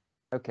contract.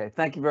 Okay,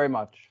 thank you very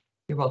much.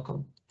 You're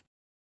welcome.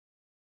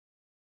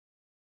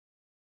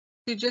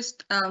 To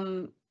just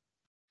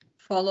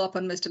follow up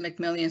on Mr.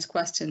 McMillion's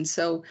question.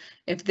 So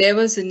if there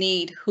was a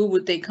need, who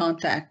would they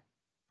contact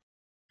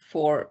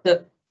for?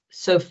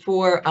 So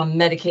for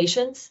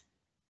medications?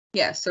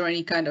 Yes, or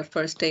any kind of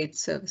first aid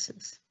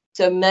services.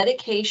 So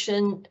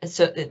medication,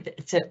 so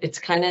it's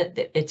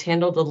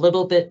handled a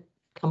little bit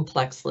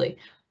complexly.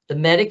 The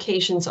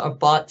medications are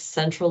bought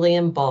centrally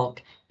in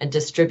bulk and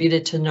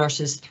distributed to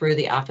nurses through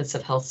the Office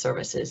of Health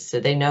Services. So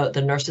they know,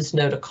 the nurses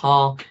know to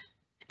call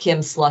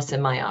Kim Sluss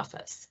in my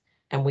office,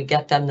 and we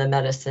get them the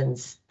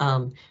medicines.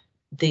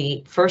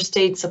 The first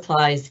aid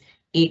supplies,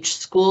 each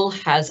school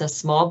has a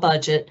small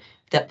budget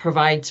that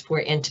provides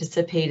for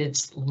anticipated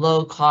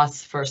low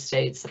cost first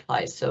aid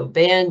supplies. So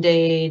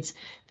Band-Aids,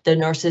 the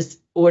nurses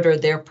order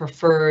their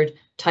preferred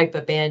type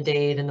of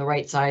Band-Aid and the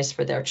right size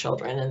for their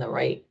children and the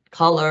right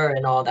color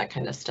and all that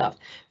kind of stuff.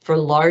 For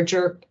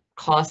larger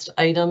cost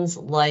items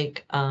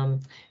like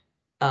the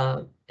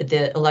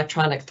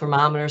electronic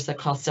thermometers that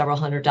cost several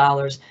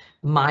 $100s,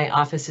 my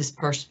office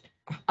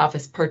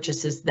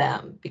purchases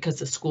them because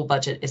the school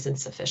budget isn't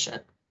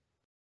sufficient.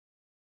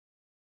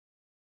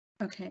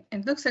 Okay,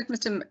 and it looks like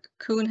Mr.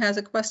 Kuhn has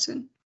a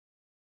question.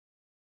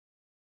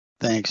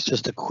 Thanks.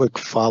 Just a quick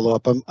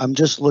follow-up. I'm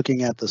just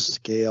looking at the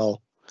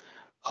scale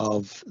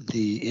of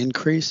the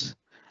increase,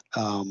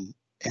 and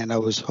I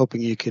was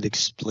hoping you could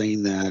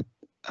explain that.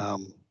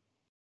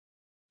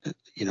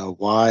 You know,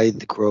 why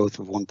the growth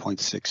of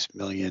 1.6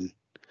 million?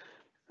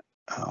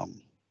 Has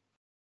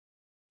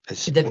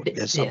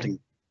something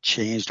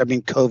changed? I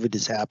mean, COVID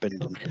has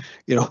happened, and,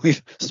 you know,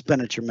 we've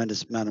spent a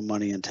tremendous amount of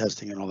money in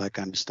testing and all that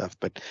kind of stuff.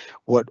 But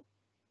what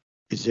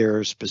is there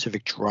a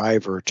specific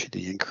driver to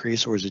the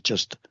increase, or is it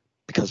just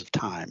because of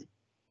time?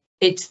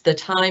 It's the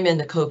time and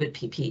the COVID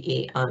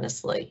PPE,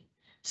 honestly.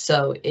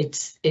 So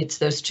it's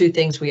those two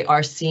things. We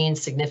are seeing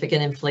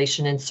significant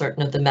inflation in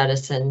certain of the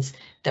medicines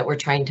that we're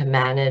trying to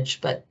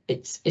manage, but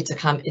it's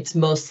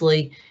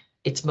mostly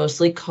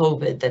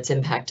COVID that's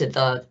impacted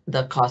the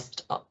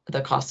cost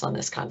on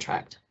this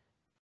contract.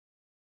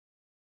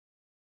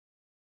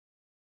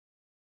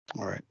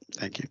 All right,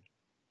 thank you.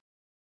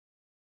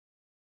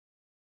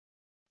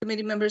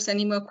 Committee members,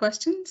 any more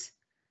questions?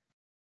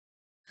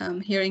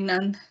 Hearing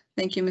none.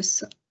 Thank you,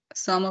 Ms.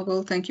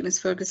 Somerville. Thank you, Ms.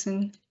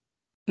 Ferguson.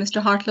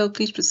 Mr. Hartlow,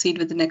 please proceed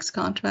with the next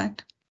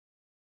contract.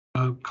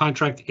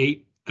 Contract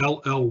 8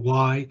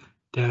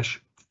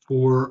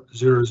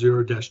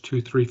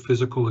 LLY-400-23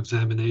 physical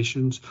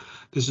examinations.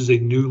 This is a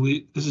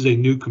new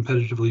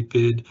competitively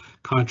bid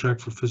contract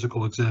for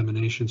physical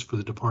examinations for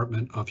the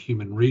Department of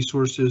Human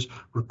Resources,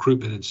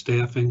 Recruitment and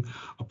Staffing.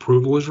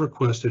 Approval is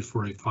requested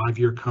for a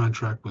 5-year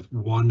contract with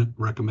one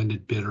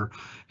recommended bidder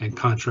and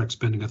contract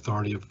spending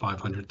authority of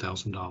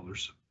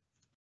 $500,000.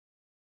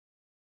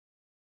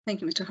 Thank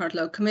you, Mr.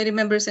 Hartlow. Committee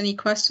members, any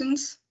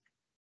questions?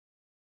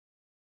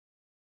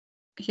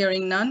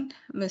 Hearing none,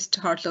 Mr.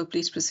 Hartlow,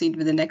 please proceed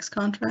with the next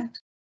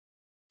contract.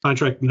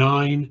 Contract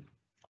 9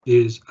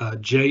 is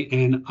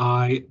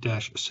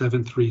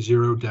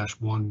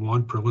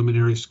JNI-730-11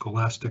 Preliminary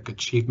Scholastic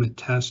Achievement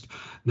Test,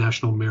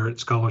 National Merit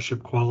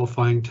Scholarship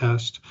Qualifying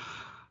Test.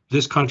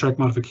 This contract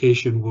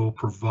modification will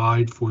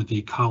provide for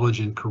the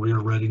college and career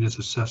readiness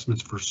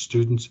assessments for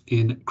students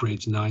in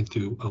grades 9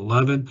 through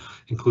 11,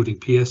 including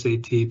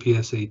PSAT,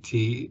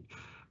 PSAT,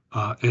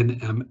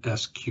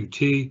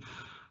 NMSQT,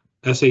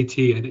 SAT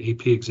and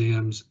AP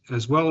exams,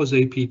 as well as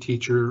AP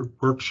teacher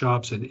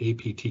workshops and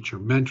AP teacher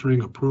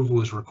mentoring.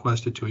 Approval is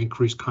requested to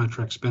increase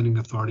contract spending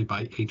authority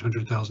by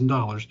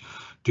 $800,000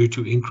 due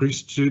to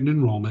increased student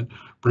enrollment,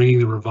 bringing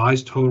the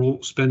revised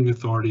total spending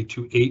authority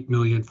to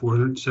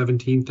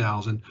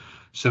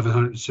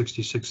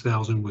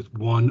 $8,417,766,000 with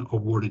one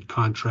awarded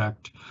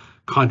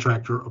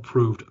contractor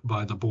approved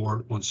by the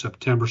board on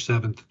September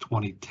 7th,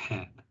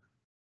 2010.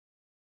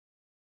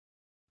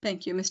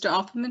 Thank you. Mr.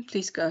 Offerman,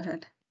 please go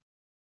ahead.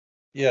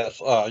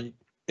 Yes,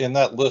 in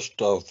that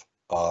list of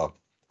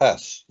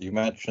tests, you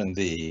mentioned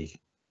the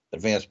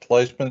advanced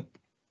placement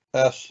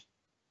tests.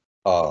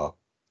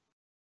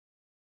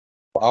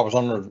 I was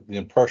under the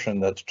impression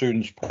that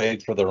students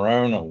paid for their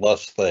own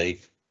unless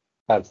they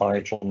had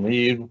financial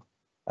need,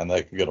 and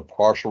they could get a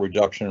partial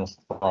reduction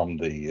from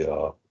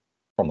the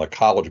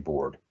College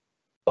Board.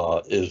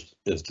 Is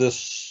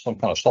this some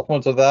kind of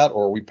supplement to that,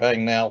 or are we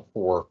paying now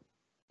for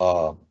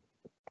all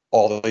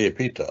the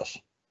AP tests?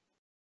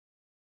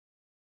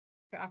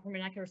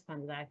 Offerman, I can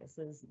respond to that. This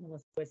is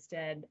Melissa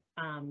Wisted.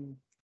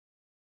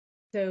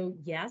 So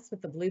yes,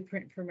 with the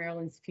Blueprint for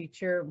Maryland's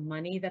Future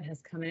money that has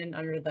come in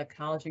under the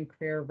College and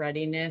Career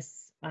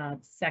Readiness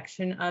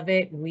section of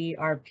it, we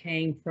are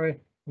paying for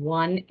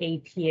one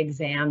AP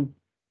exam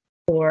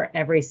for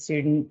every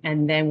student.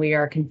 And then we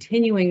are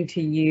continuing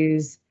to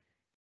use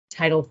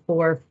Title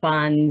IV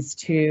funds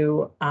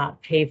to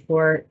pay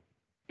for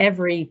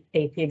every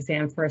AP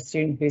exam for a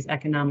student who's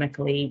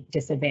economically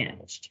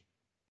disadvantaged.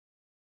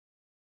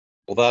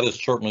 Well, that is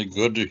certainly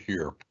good to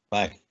hear.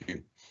 Thank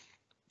you.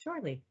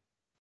 Surely.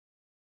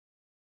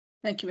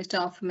 Thank you, Mr.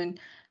 Offerman.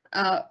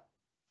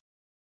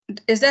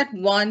 Is that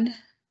one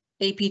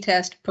AP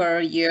test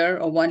per year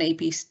or one AP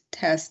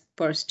test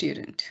per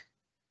student?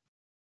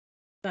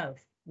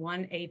 Both.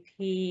 One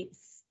AP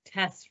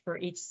test for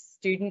each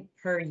student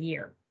per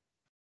year.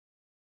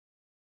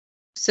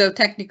 So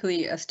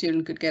technically, a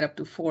student could get up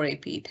to 4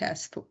 AP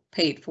tests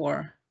paid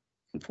for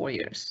in 4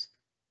 years.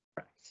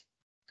 Correct.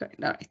 Good.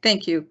 All right.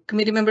 Thank you.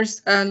 Committee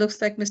members, looks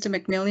like Mr.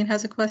 McMillan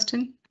has a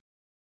question.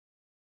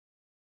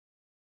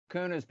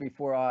 Kuhn is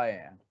before I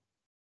am.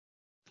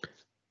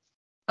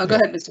 Oh, go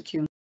ahead, Mr.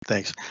 Kuhn.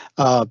 Thanks.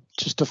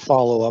 Just to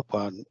follow up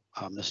on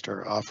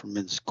Mr.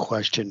 Offerman's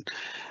question,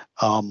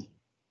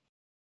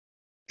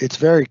 it's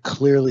very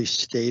clearly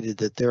stated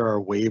that there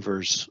are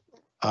waivers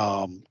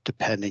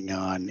depending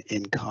on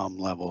income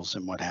levels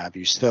and what have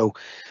you. So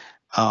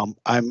I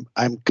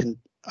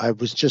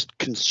was just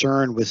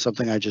concerned with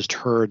something I just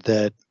heard,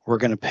 that we're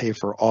going to pay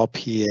for all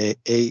we're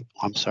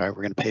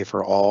going to pay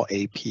for all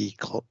AP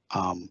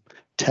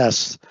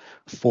tests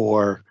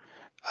for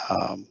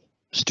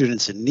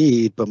students in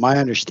need, but my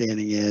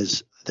understanding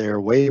is there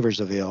are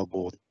waivers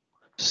available.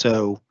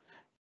 So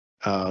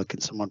can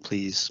someone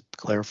please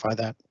clarify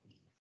that?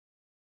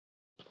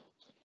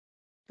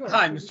 Sure.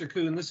 Hi, Mr.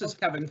 Kuhn. This is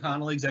Kevin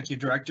Connolly, Executive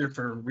Director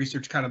for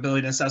Research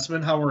Accountability and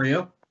Assessment. How are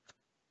you?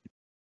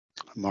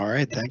 I'm all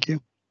right, thank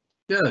you.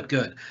 Good,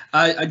 good.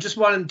 I just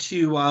wanted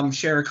to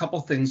share a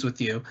couple things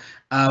with you.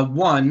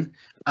 One,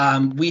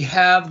 we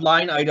have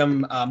line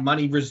item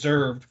money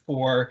reserved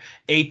for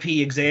AP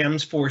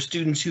exams for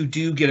students who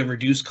do get a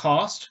reduced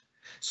cost.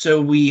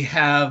 So we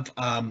have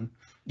a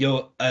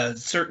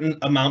certain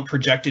amount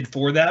projected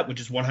for that,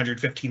 which is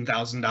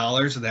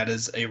 $115,000. And that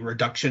is a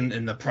reduction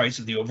in the price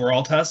of the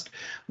overall test.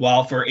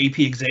 While for AP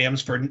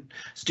exams for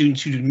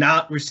students who do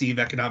not receive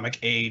economic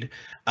aid,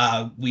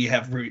 we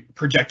have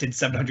projected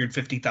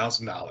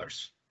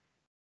 $750,000.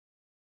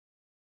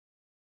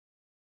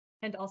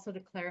 And also to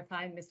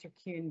clarify, Mr.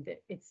 Kuhn,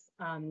 that it's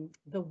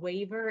the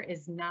waiver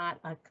is not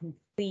a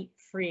complete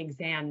free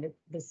exam.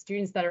 The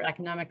students that are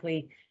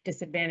economically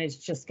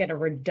disadvantaged just get a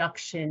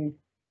reduction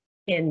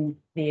in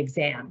the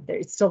exam.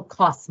 It still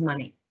costs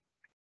money.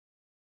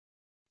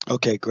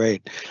 Okay,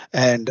 great.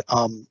 And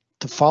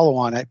to follow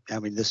on it, I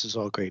mean, this is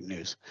all great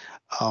news.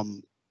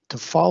 To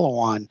follow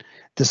on,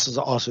 this is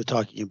also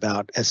talking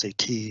about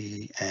SAT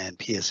and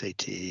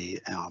PSAT.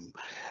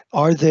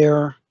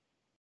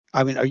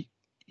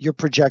 You're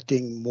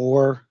projecting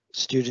more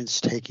students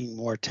taking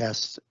more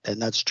tests,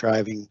 and that's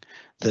driving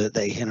the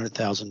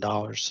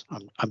 $800,000.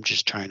 I'm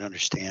just trying to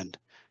understand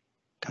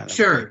kind of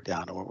Sure. the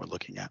breakdown of what we're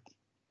looking at.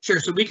 Sure.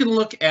 So we can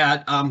look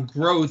at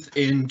growth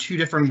in two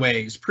different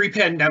ways.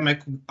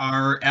 Pre-pandemic,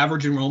 our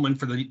average enrollment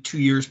for the 2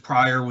 years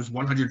prior was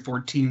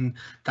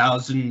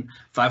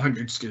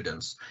 114,500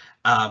 students.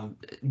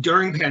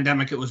 During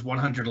pandemic, it was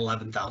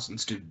 111,000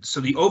 students. So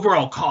the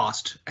overall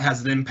cost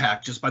has an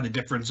impact just by the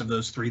difference of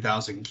those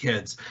 3,000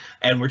 kids.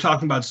 And we're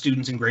talking about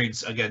students in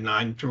grades, again,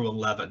 9 through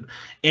 11.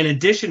 In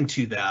addition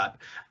to that,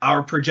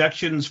 our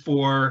projections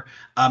for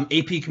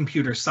AP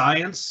Computer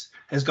Science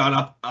has gone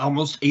up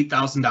almost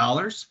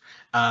 $8,000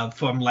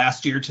 from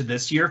last year to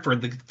this year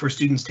for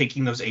students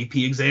taking those AP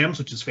exams,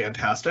 which is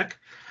fantastic.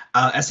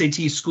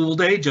 SAT School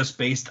Day, just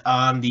based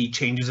on the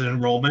changes in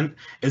enrollment,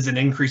 is an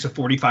increase of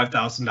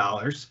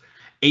 $45,000.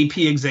 AP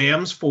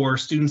exams for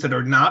students that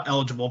are not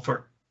eligible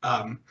for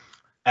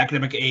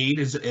academic aid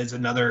is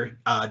another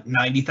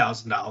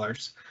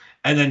 $90,000.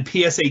 And then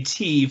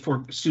PSAT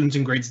for students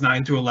in grades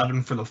 9 through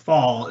 11 for the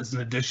fall is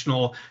an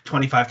additional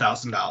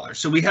 $25,000.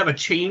 So we have a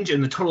change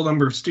in the total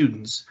number of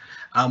students,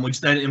 which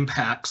then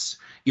impacts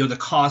the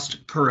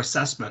cost per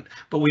assessment,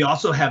 but we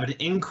also have an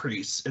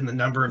increase in the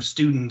number of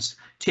students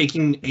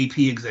taking AP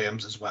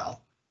exams as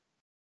well.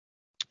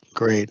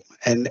 Great.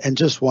 And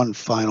just one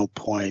final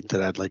point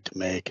that I'd like to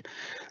make.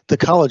 The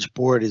College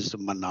Board is a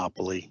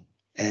monopoly,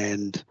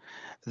 and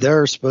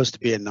they're supposed to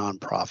be a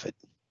nonprofit,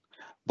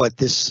 but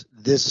this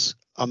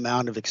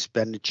amount of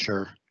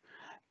expenditure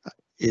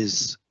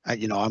is,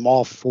 I'm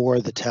all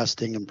for the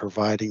testing and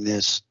providing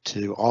this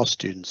to all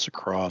students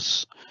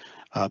across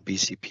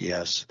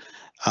BCPS.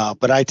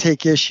 But I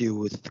take issue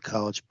with the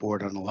College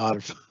Board on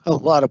a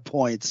lot of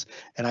points,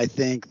 and I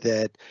think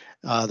that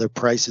their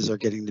prices are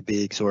getting to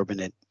be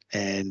exorbitant.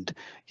 And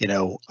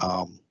we're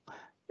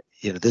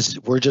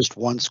just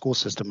one school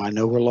system. I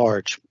know we're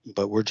large,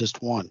 but we're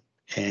just one.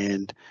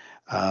 And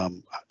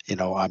I'm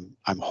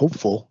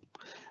hopeful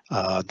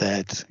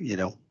that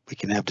we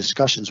can have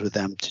discussions with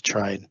them to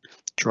try and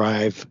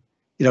drive,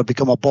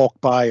 become a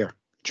bulk buyer,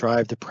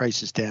 drive the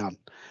prices down,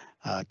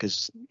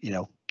 because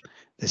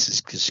this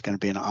is just going to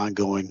be an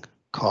ongoing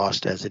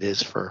cost, as it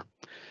is for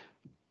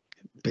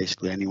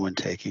basically anyone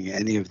taking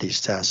any of these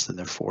tests, and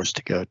they're forced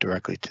to go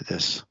directly to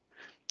this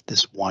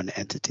one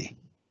entity.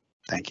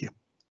 Thank you.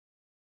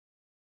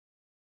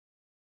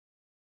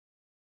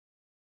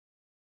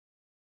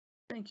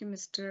 Thank you,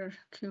 Mr.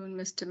 Kuhn.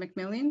 Mr.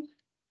 McMillan?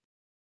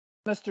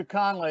 Mr.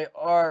 Conley,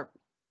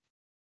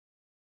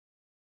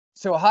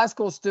 so high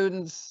school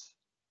students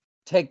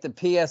take the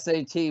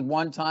PSAT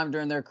one time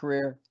during their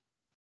career?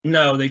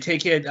 No, they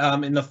take it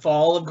in the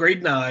fall of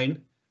grade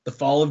 9, the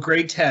fall of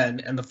grade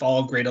 10, and the fall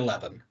of grade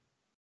 11.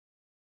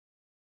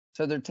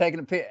 So they're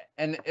taking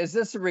and is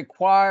this a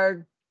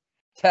required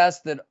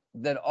test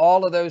that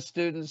all of those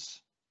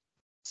students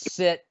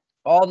sit,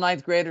 all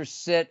 9th graders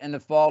sit in the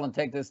fall and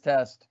take this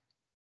test?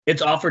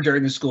 It's offered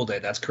during the school day.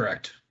 That's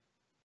correct.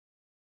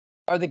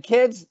 Are the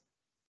kids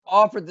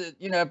offered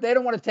if they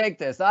don't want to take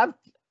this? I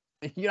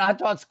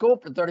taught school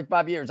for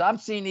 35 years.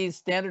 I've seen these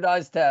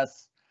standardized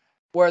tests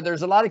where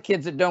there's a lot of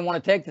kids that don't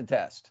want to take the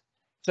test.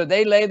 So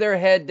they lay their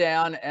head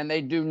down and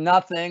they do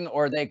nothing,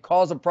 or they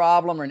cause a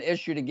problem or an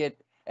issue to get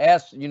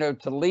asked,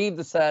 to leave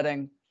the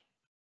setting.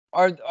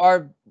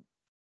 Are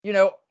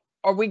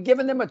we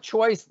giving them a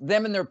choice,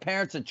 them and their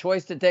parents a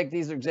choice to take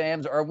these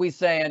exams? Or are we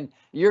saying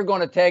you're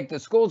going to take, the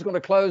school's going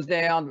to close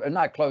down, or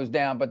not close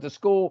down, but the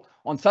school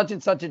on such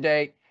and such a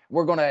date,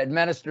 we're going to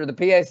administer the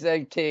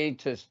PSAT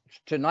to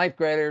 9th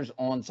graders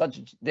on such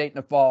a date in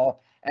the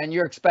fall, and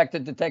you're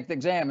expected to take the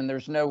exam, and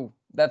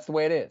that's the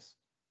way it is.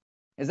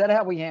 Is that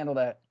how we handle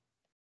that?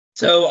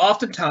 So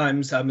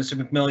oftentimes,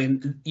 Mr.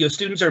 McMillan,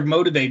 students are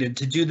motivated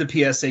to do the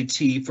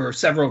PSAT for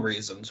several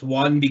reasons.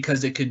 One,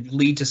 because it could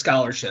lead to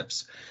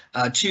scholarships.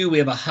 2, we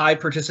have a high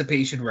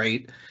participation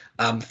rate.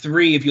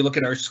 3, if you look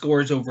at our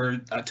scores over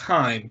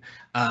time,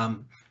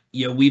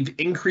 we've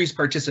increased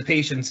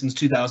participation since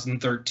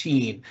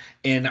 2013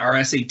 in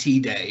our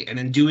SAT day, and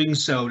in doing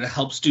so, to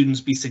help students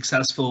be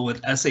successful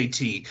with SAT,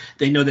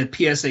 they know that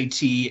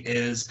PSAT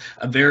is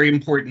a very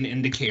important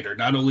indicator.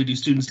 Not only do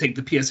students take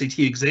the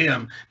PSAT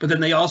exam, but then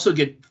they also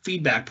get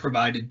feedback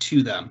provided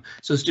to them.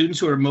 So students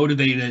who are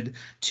motivated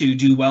to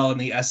do well in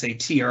the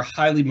SAT are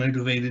highly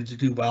motivated to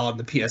do well in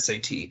the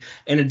PSAT.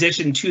 In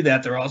addition to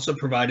that, they're also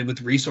provided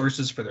with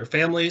resources for their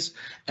families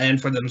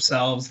and for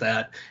themselves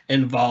that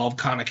involve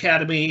Khan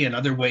Academy and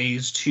other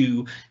ways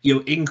to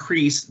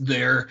increase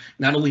their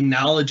not only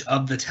knowledge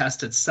of the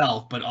test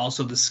itself, but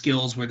also the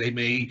skills where they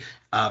may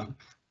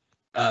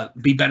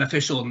be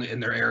beneficial in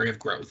their area of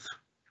growth.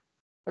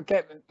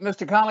 Okay,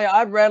 Mr. Conley,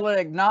 I readily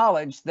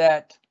acknowledge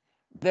that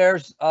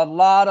there's a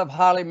lot of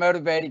highly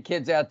motivated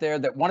kids out there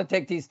that want to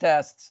take these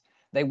tests.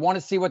 They want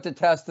to see what the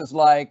test is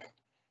like.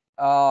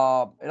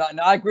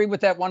 And I agree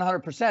with that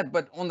 100%.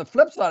 But on the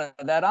flip side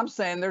of that, I'm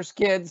saying there's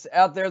kids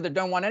out there that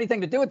don't want anything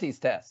to do with these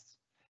tests.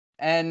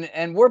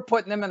 And we're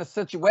putting them in a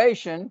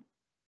situation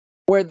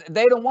where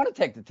they don't want to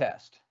take the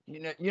test.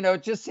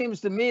 It just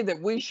seems to me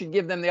that we should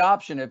give them the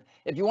option.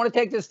 If you want to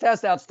take this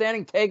test,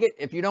 outstanding, take it.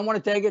 If you don't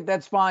want to take it,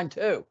 that's fine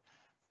too.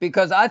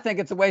 Because I think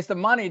it's a waste of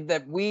money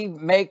that we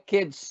make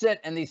kids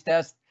sit in these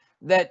tests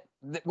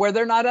where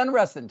they're not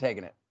interested in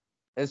taking it.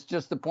 It's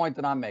just the point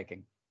that I'm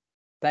making.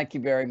 Thank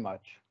you very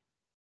much.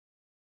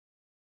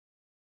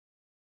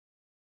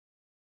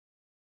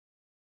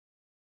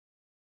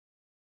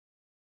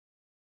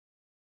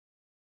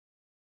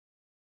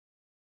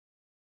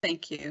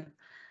 Thank you.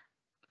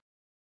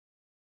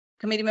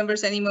 Committee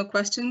members, any more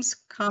questions,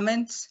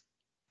 comments?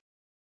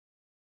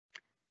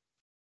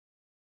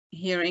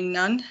 Hearing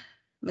none.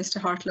 Mr.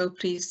 Hartlow,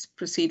 please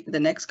proceed with the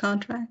next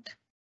contract.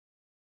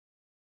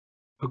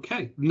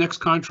 Okay, next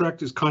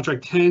contract is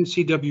contract 10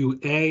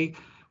 CWA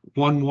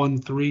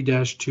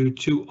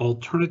 113-22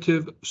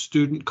 alternative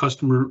student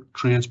customer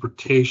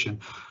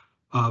transportation.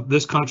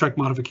 This contract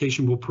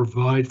modification will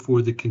provide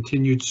for the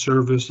continued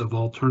service of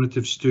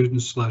alternative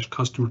students /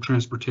 customer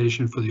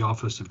transportation for the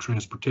Office of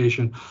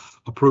Transportation.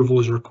 Approval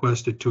is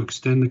requested to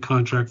extend the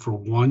contract for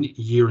 1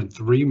 year and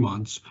 3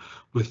 months,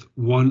 with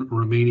one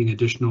remaining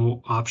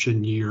additional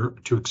option year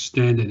to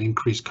extend and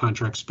increase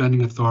contract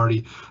spending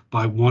authority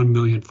by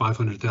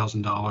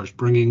 $1,500,000,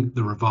 bringing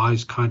the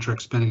revised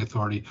contract spending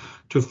authority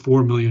to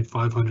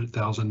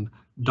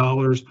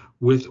 $4,500,000,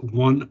 with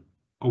one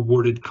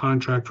awarded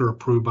contractor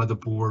approved by the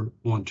board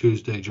on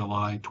Tuesday,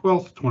 July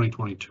 12th,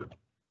 2022.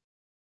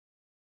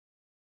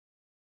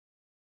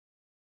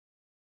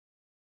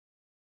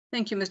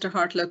 Thank you, Mr.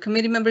 Hartlow.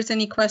 Committee members,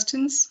 any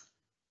questions?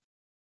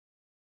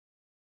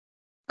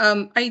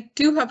 I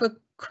do have a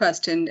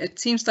question. It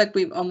seems like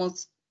we've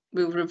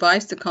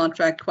revised the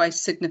contract quite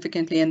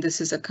significantly, and this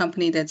is a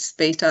company that's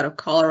based out of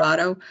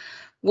Colorado.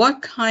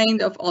 What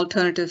kind of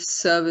alternative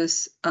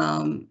service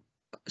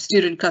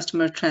student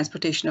customer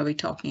transportation are we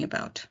talking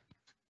about?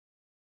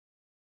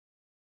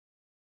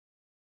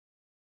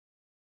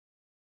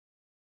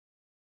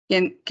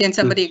 Can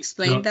somebody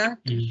explain that?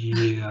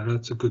 Yeah,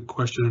 that's a good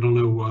question. I don't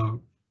know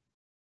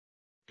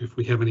if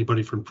we have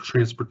anybody from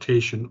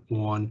transportation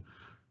on,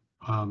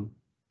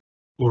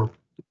 or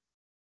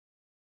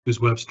Ms.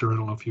 Webster, I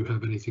don't know if you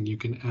have anything you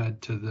can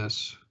add to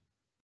this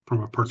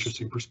from a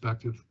purchasing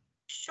perspective.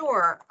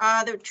 Sure.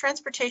 The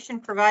transportation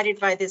provided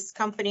by this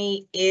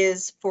company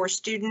is for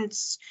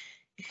students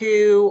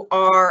who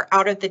are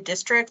out of the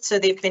district. So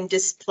they've been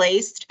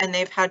displaced and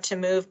they've had to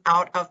move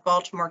out of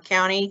Baltimore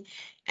County.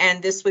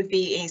 And this would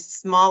be a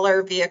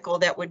smaller vehicle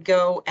that would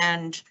go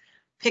and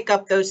pick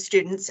up those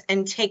students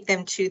and take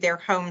them to their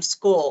home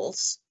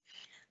schools.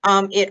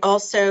 It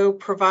also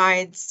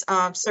provides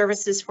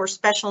services for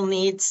special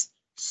needs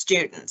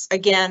students.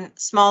 Again,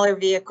 smaller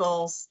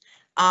vehicles,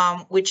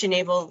 which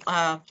enable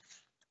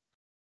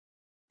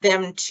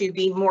them to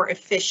be more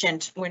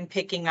efficient when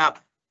picking up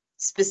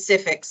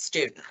specific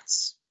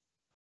students.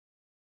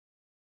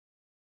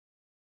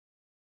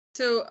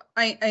 So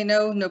I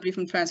know nobody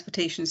from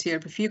transportation is here,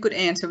 but if you could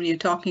answer, when you're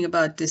talking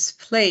about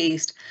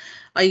displaced,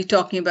 are you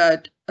talking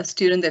about a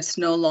student that's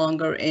no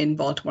longer in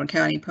Baltimore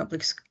County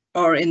Public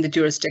or in the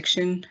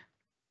jurisdiction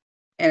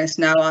and is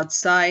now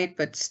outside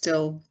but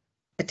still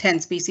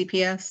attends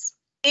BCPS?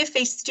 If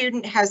a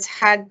student has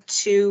had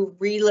to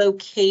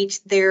relocate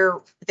their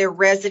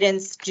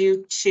residence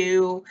due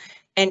to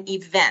an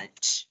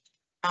event,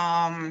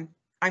 I'm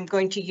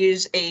going to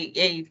use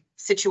a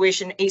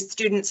situation, a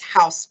student's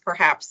house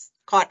perhaps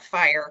caught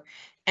fire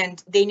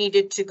and they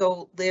needed to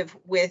go live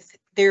with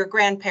their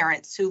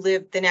grandparents who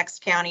lived the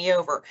next county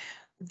over.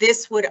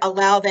 This would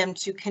allow them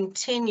to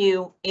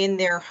continue in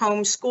their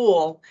home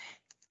school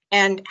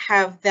and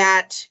have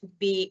that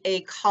be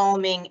a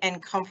calming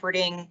and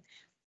comforting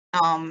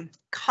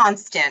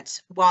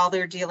constant while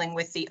they're dealing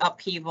with the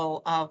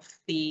upheaval of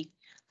the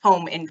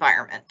home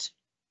environment.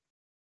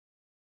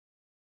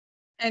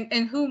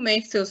 And who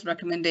makes those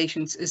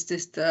recommendations? Is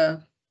this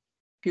the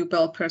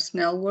pupil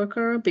personnel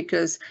worker?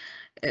 Because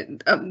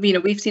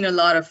we've seen a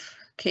lot of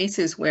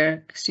cases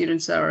where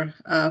students are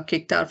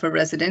kicked out for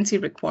residency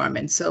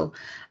requirements. So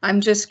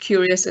I'm just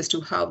curious as to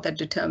how that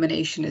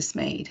determination is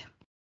made.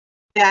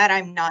 That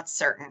I'm not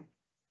certain.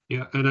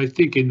 Yeah, and I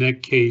think in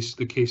that case,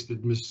 the case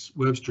that Ms.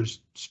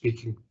 Webster's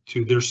speaking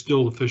to, they're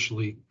still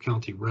officially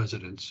county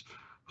residents.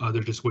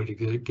 They're just waiting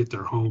to get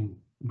their home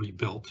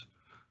rebuilt.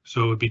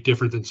 So it'd be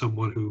different than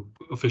someone who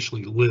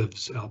officially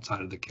lives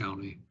outside of the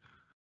county.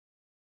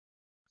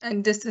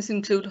 And does this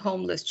include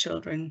homeless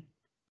children?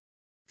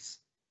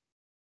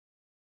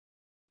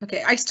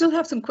 Okay, I still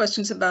have some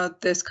questions about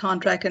this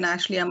contract, and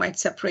actually I might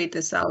separate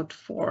this out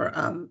for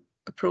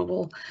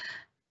approval.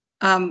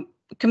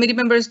 Committee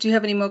members, do you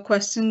have any more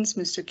questions?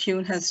 Mr.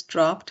 Kuhn has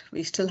dropped.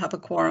 We still have a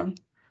quorum.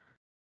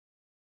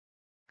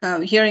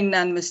 Hearing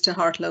none, Mr.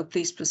 Hartlow,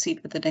 please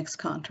proceed with the next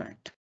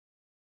contract.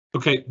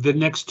 Okay, the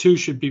next two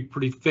should be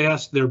pretty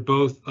fast. They're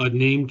both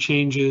name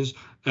changes,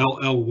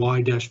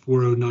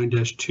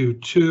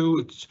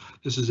 LLY-409-22.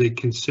 This is a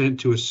consent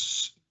to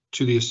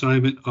the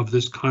assignment of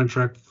this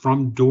contract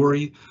from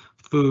Dory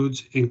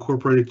Foods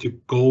Incorporated to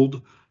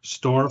Gold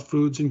Star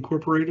Foods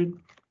Incorporated.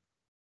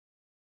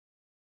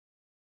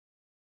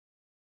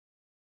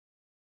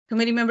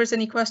 Committee members,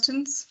 any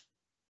questions?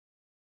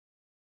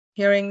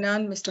 Hearing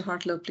none, Mr.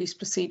 Hartlow, please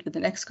proceed with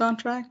the next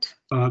contract.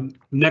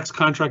 Next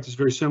contract is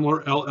very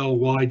similar,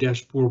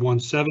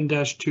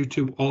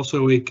 LLY-417-22,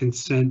 also a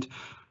consent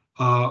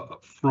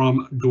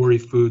from Dory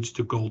Foods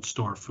to Gold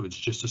Star Foods,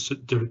 just a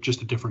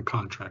different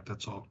contract,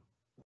 that's all.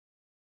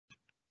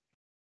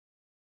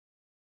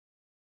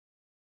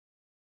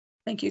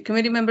 Thank you.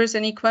 Committee members,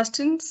 any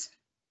questions?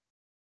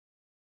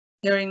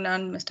 Hearing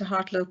none, Mr.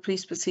 Hartlow,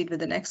 please proceed with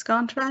the next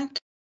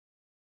contract.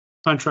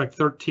 Contract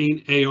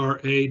 13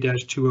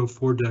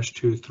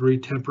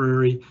 ARA-204-23,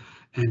 temporary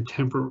and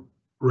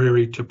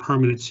temporary to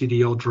permanent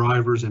CDL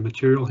drivers and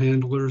material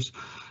handlers.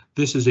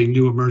 This is a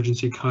new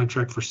emergency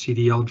contract for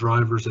CDL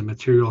drivers and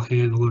material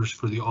handlers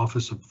for the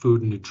Office of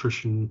Food and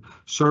Nutrition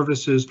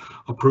Services.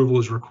 Approval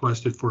is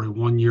requested for a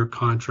 1-year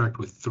contract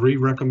with 3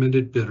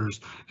 recommended bidders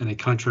and a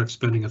contract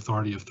spending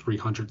authority of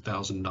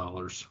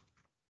 $300,000.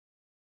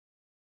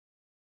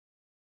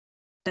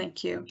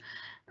 Thank you.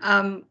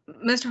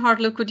 Mr.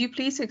 Hartlow, could you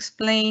please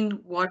explain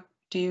what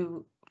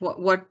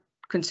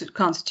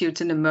constitutes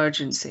an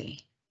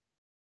emergency?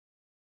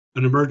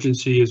 An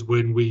emergency is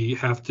when we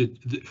have to,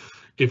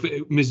 if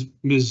Ms.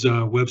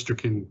 Webster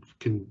can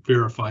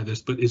verify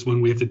this, but is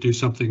when we have to do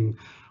something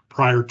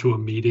prior to a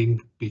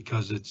meeting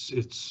because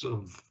it's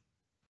of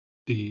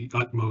the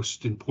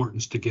utmost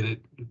importance to get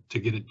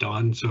it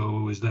done.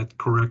 So is that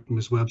correct,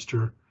 Ms.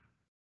 Webster?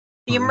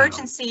 The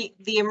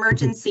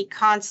emergency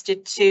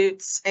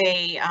constitutes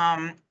a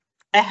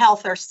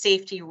health or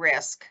safety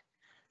risk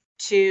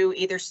to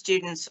either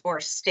students or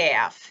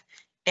staff.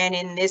 And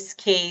in this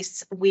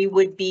case, we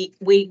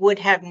would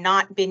have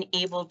not been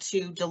able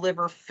to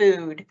deliver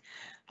food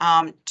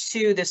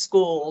to the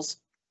schools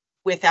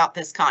without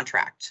this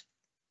contract.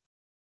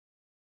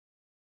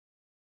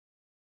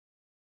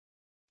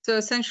 So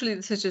essentially,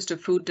 this is just a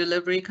food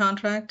delivery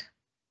contract?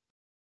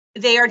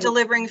 They are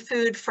delivering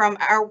food from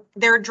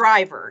their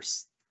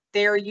drivers.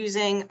 They're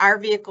using our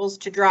vehicles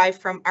to drive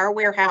from our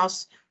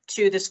warehouse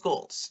to the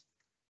schools.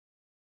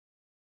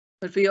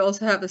 But we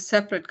also have a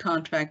separate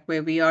contract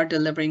where we are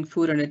delivering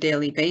food on a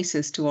daily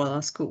basis to all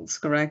our schools,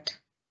 correct?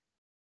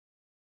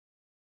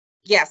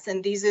 Yes,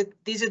 and these are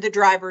the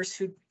drivers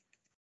who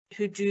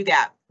do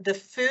that. The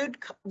food,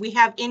 we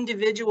have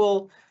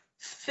individual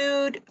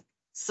food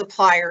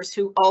suppliers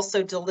who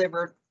also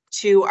deliver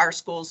to our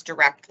schools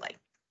directly.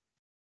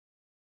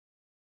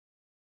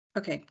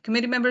 Okay,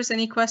 committee members,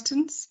 any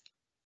questions?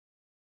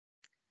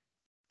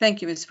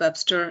 Thank you, Ms.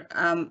 Webster.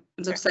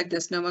 It looks like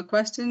there's no more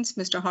questions.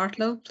 Mr.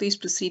 Hartlow, please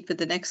proceed with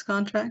the next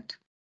contract.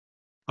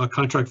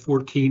 Contract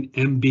 14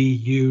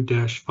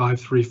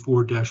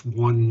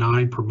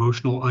 MBU-534-19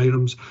 promotional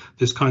items.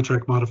 This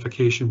contract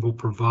modification will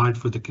provide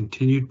for the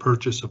continued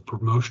purchase of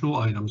promotional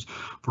items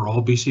for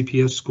all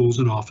BCPS schools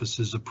and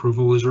offices.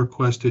 Approval is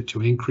requested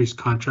to increase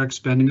contract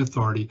spending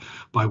authority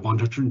by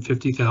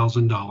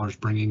 $150,000,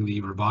 bringing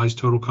the revised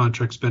total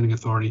contract spending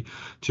authority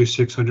to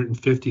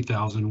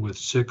 $650,000 with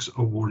 6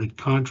 awarded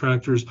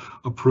contractors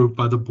approved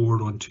by the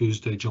board on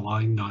Tuesday,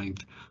 July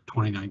 9th,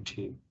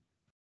 2019.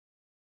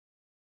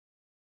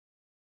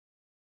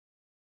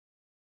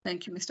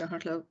 Thank you, Mr.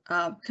 Hartlow.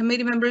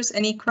 Committee members,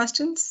 any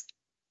questions?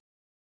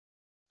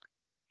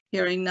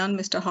 Hearing none,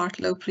 Mr.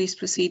 Hartlow, please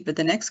proceed with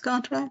the next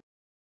contract.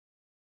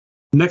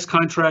 Next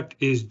contract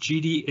is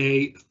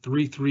GDA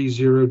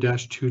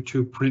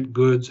 330-22 print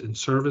goods and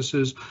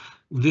services.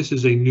 This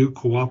is a new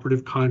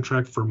cooperative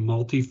contract for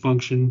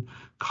multifunction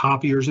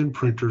copiers and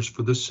printers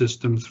for the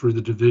system through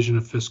the Division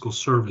of Fiscal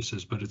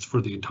Services, but it's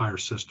for the entire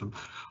system.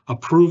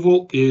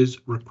 Approval is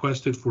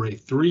requested for a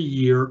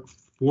 3-year,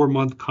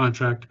 4-month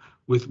contract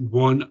with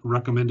 1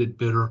 recommended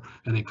bidder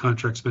and a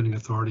contract spending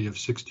authority of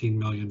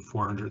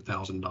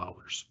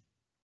 $16,400,000.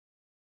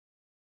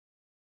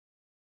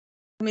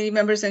 Committee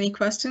members, any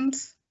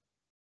questions?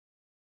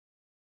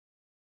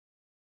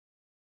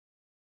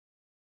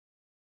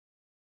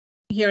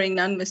 Hearing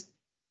none,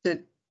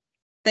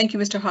 thank you,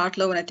 Mr.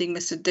 Hartlow, and I think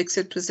Mr.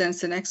 Dixit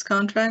presents the next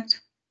contract.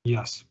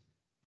 Yes.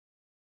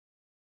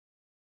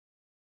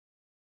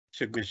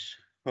 So Ms.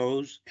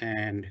 Hose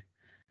and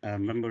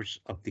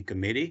members of the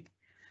committee,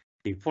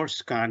 the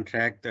first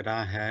contract that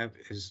I have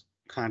is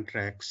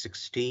contract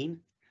 16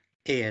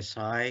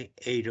 ASI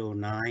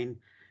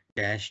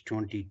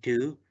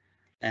 809-22,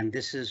 and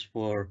this is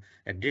for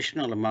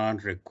additional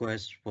amount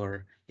requests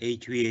for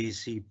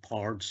HVAC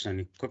parts and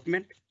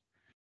equipment.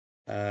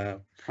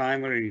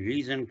 Primary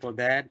reason for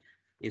that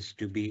is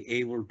to be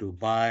able to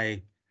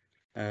buy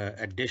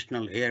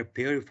additional air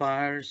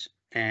purifiers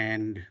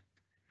and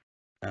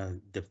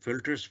the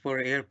filters for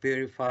air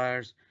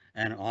purifiers,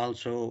 and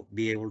also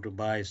be able to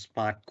buy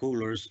spot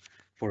coolers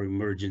for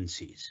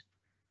emergencies.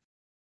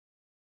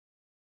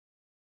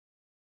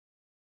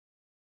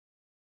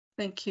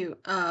 Thank you.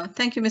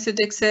 Thank you, Mr.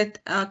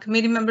 Dixit.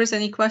 Committee members,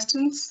 any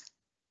questions?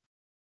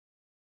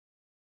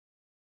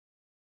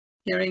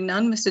 Hearing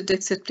none, Mr.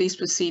 Dixit, please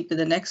proceed with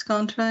the next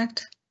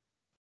contract.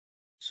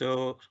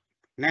 So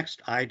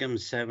next item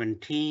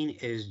 17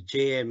 is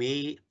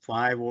JME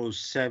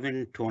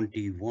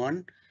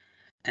 50721,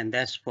 and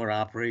that's for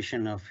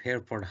operation of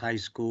Hereford High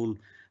School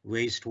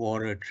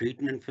wastewater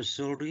treatment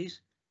facilities.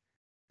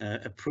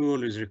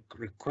 Approval is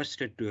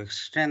requested to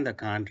extend the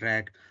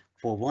contract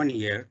for 1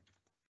 year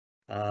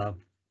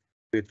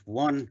with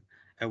 1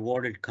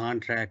 awarded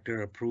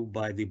contractor approved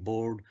by the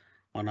board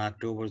on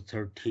October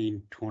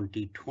 13,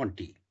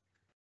 2020.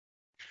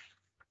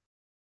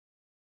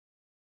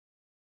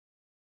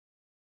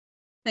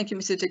 Thank you,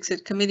 Mr.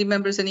 Dixit. Committee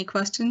members, any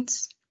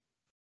questions?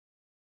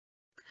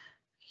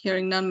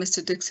 Hearing none,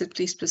 Mr. Dixit,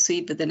 please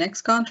proceed with the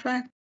next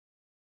contract.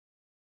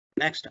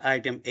 Next,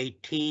 item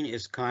 18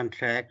 is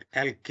contract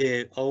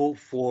LKO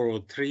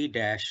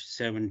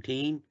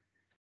 403-17,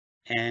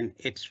 and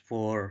it's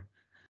for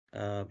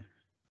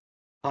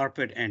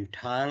carpet and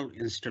tile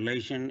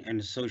installation and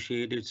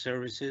associated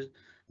services.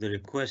 The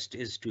request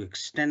is to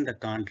extend the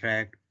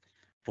contract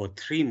for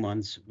 3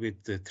 months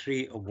with the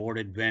 3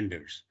 awarded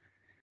vendors,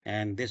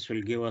 and this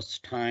will give us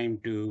time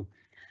to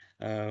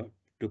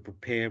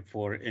prepare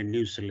for a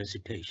new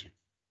solicitation.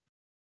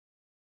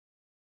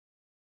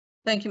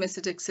 Thank you,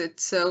 Mr. Dixit.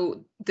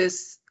 So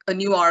a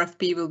new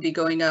RFP will be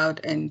going out,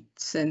 and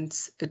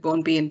since it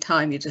won't be in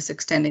time, you're just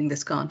extending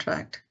this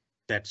contract.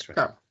 That's right.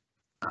 So,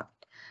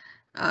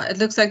 it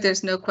looks like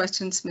there's no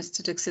questions.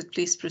 Mr. Dixit,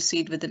 please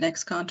proceed with the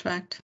next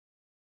contract.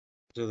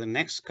 So the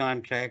next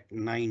contract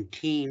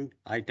 19,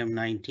 item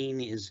 19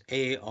 is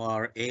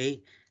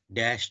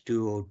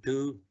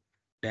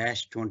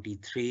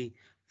ARA-202-23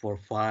 for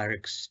fire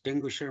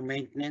extinguisher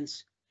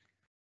maintenance.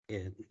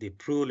 The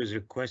approval is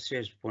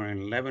requested for an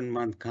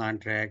 11-month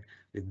contract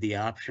with the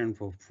option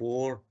for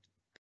 4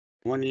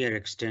 1-year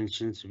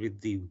extensions with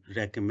the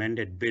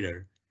recommended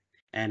bidder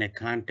and a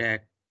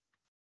contract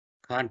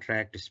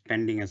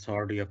spending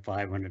authority of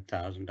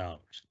 $500,000.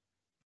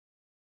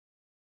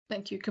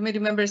 Thank you. Committee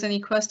members,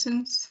 any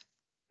questions?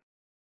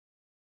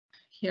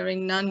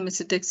 Hearing none,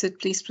 Mr.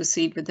 Dixit, please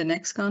proceed with the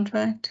next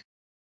contract.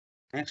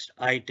 Next,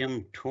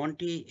 item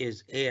 20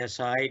 is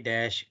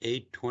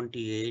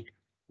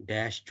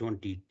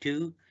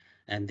ASI-828-22,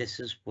 and this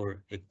is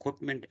for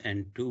equipment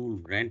and tool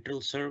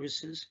rental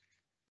services.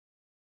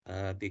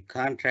 The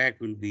contract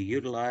will be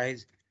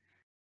utilized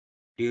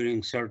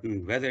during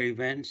certain weather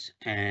events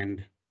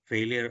and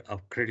failure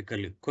of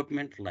critical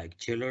equipment like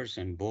chillers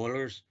and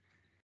boilers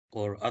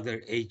or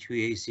other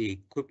HVAC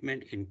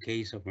equipment in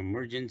case of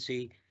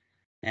emergency,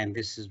 and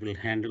will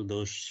handle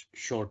those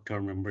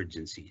short-term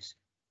emergencies.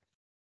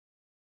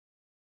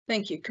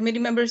 Thank you. Committee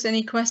members,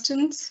 any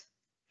questions?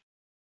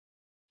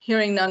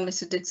 Hearing none,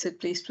 Mr. Dixit,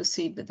 please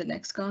proceed with the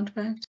next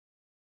contract.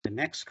 The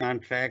next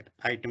contract,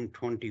 item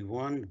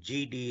 21,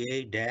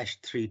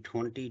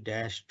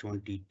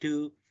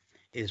 GDA-320-22,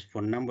 is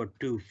for number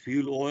 2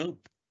 fuel oil.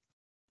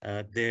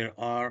 There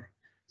are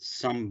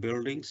some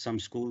buildings, some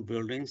school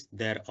buildings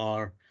that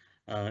are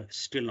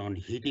still on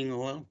heating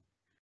oil,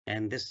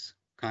 and this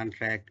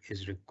contract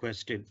is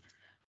requested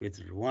with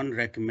one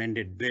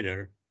recommended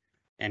bidder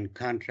and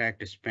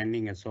contract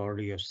spending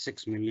authority of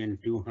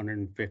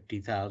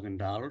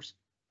 $6,250,000.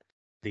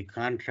 The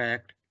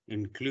contract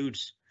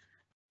includes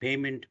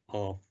payment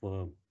of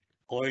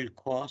oil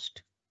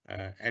cost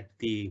at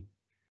the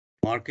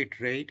market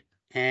rate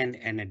and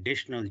an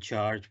additional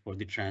charge for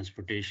the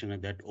transportation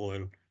of that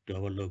oil to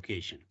our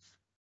location.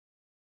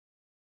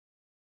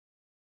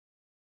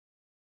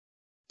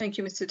 Thank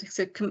you, Mr.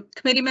 Dixit.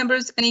 Committee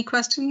members, any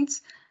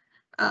questions?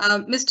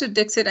 Mr.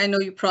 Dixit, I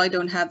know you probably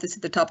don't have this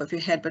at the top of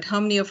your head, but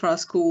how many of our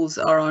schools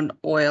are on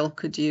oil?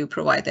 Could you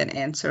provide that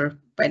answer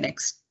by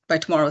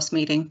tomorrow's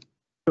meeting?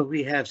 So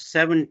we have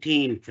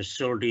 17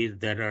 facilities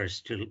that are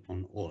still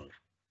on oil.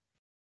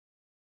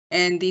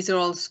 And these are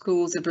all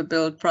schools that were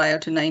built prior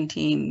to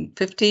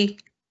 1950?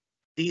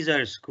 These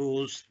are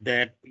schools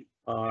that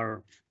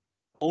are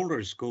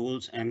older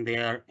schools, and they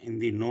are in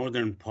the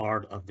northern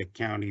part of the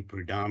county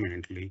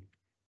predominantly,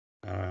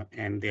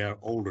 and they are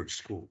older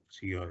schools.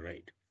 You're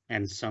right.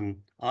 And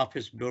some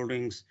office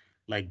buildings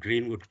like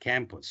Greenwood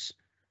campus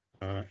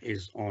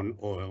is on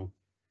oil,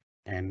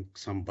 and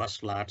some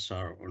bus lots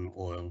are on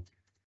oil.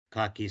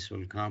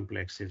 Cockeysville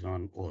complex is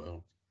on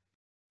oil.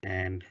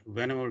 And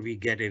whenever we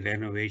get a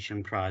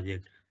renovation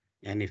project,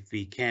 and if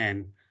we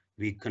can,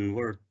 we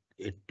convert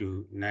it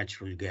to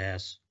natural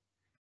gas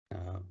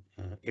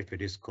if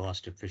it is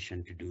cost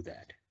efficient to do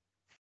that.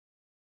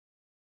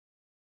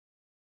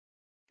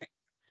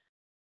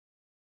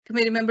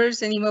 Committee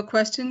members, any more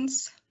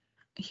questions?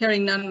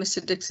 Hearing none,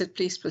 Mr. Dixit,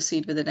 please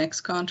proceed with the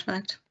next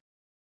contract.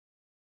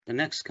 The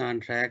next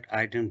contract,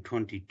 item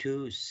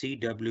 22,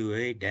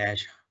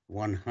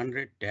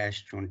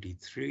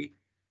 CWA-100-23,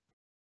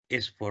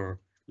 is for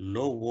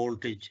low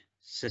voltage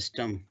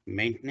system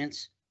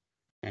maintenance.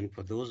 And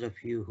for those of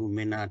you who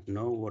may not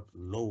know what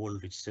low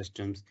voltage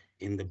systems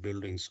in the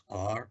buildings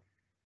are,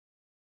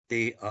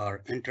 they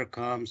are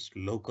intercoms,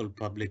 local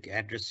public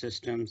address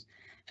systems,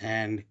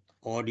 and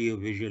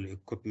audio-visual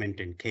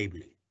equipment and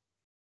cabling.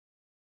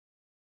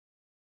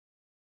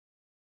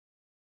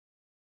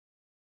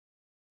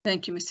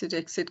 Thank you, Mr.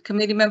 Dixit.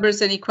 Committee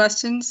members, any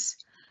questions?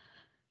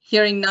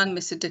 Hearing none,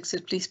 Mr.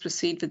 Dixit, please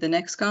proceed with the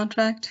next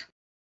contract.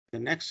 The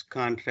next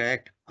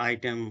contract,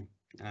 item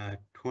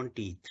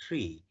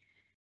 23,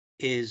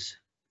 is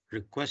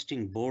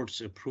requesting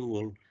board's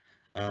approval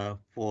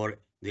for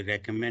the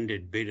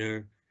recommended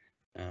bidder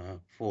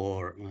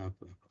for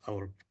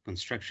our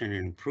construction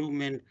and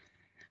improvement,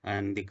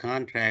 and the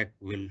contract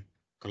will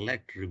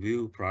collect,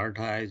 review,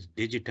 prioritize,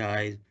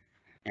 digitize,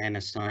 and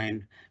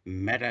assign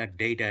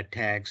metadata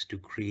tags to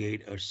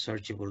create a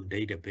searchable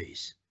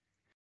database.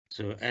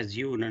 So as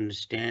you would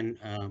understand,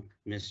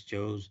 Ms.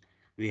 Joes,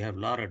 we have a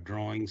lot of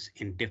drawings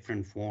in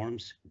different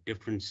forms,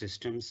 different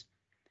systems,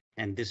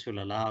 and this will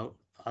allow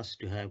us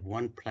to have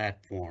one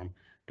platform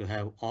to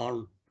have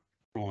all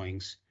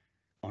drawings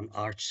on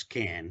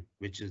ArchScan,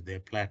 which is their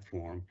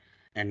platform,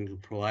 and will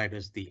provide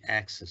us the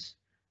access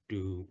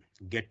to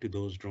get to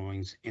those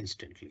drawings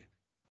instantly.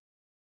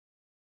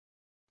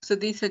 So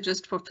these are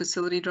just for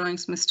facility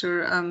drawings,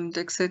 Mr.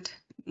 Dixit,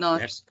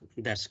 not?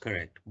 That's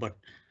correct. But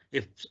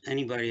if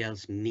anybody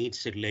else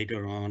needs it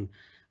later on,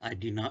 I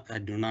do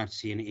not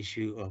see an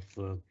issue of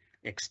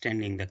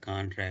extending the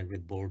contract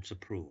with board's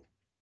approval.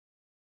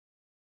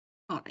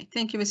 All right,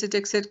 thank you, Mr.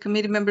 Dixit.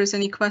 Committee members,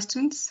 any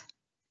questions?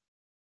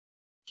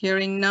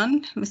 Hearing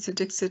none, Mr.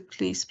 Dixit,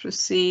 please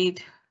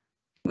proceed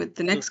with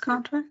the next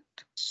contract.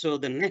 So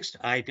the next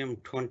item,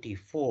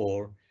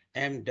 24,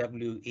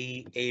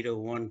 MWE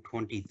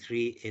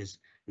 80123, is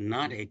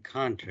not a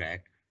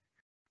contract,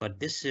 but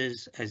this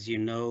is, as you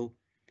know,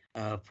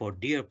 for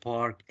Deer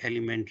Park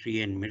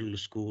Elementary and Middle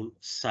School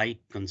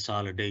site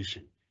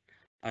consolidation.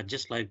 I'd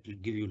just like to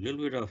give you a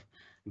little bit of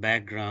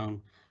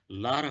background. A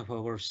lot of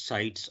our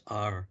sites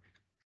are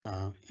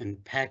in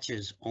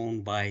patches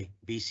owned by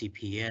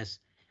BCPS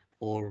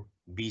or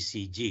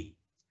BCG.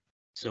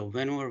 So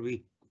whenever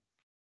we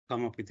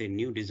come up with a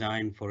new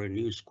design for a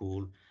new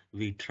school,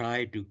 we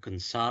try to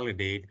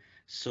consolidate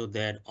so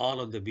that all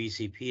of the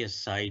BCPS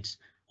sites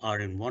are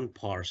in one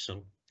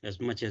parcel as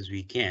much as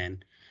we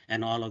can,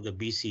 and all of the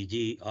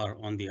BCG are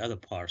on the other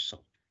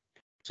parcel.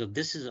 So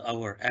this is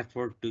our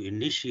effort to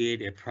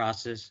initiate a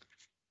process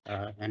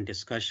and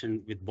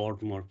discussion with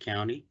Baltimore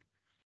County,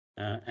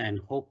 and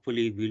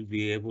hopefully we'll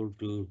be able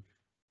to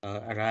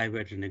arrive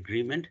at an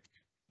agreement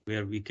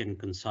where we can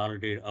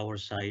consolidate our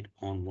site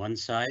on one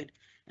side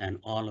and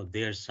all of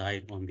their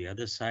site on the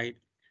other side,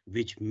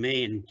 which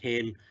may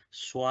entail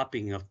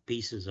swapping of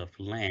pieces of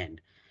land.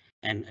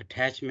 And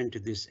attachment to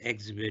this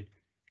exhibit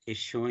is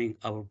showing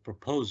our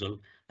proposal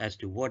as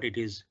to what it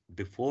is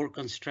before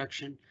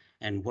construction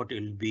and what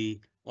it'll be,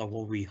 or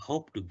what we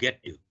hope to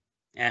get to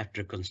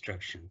after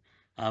construction.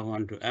 I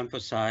want to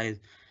emphasize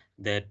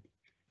that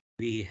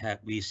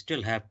we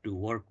still have to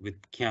work with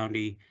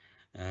county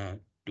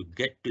to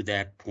get to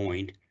that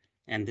point,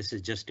 and this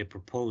is just a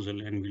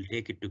proposal, and we'll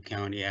take it to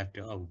county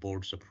after our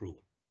board's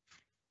approval.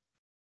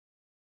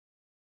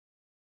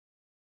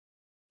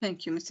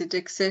 Thank you, Mr.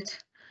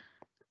 Dixit.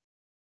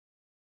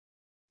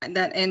 And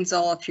that ends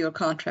all of your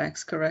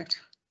contracts, correct?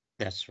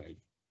 That's right.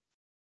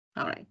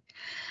 All right.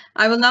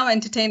 I will now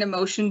entertain a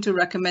motion to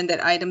recommend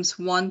that items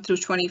 1 through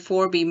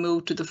 24 be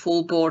moved to the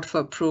full board for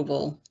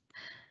approval.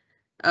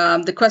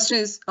 The question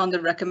is on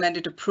the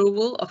recommended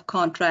approval of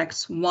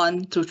contracts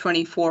 1 through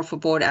 24 for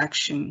board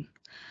action.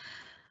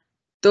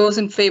 Those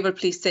in favor,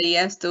 please say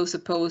yes. Those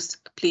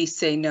opposed, please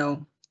say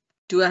no.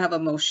 Do I have a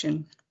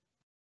motion?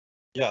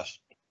 Yes.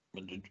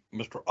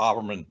 Mr.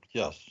 Opperman,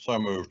 yes, so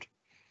moved.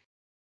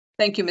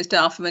 Thank you, Mr.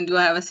 Offerman. Do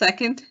I have a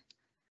second?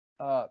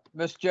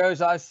 Ms.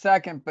 Joes, I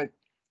second, but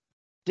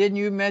didn't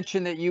you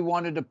mention that you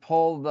wanted to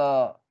pull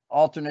the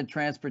alternate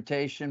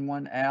transportation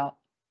one out?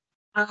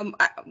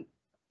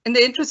 In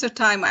the interest of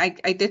time, I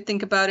did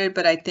think about it,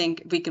 but I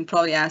think we can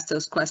probably ask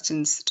those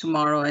questions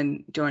tomorrow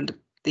and during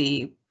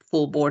the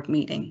full board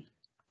meeting.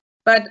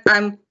 But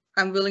I'm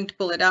willing to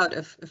pull it out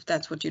if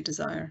that's what you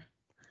desire.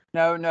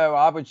 No,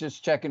 I was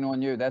just checking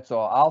on you. That's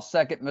all. I'll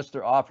second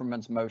Mr.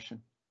 Offerman's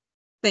motion.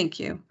 Thank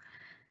you.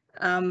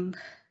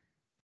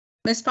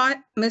 Ms.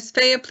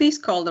 Faya, please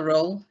call the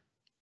roll.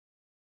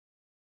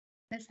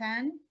 Ms.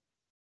 Henn?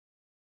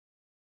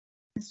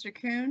 Mr.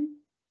 Kuhn?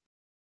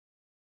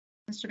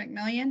 Mr.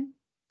 McMillian?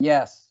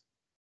 Yes.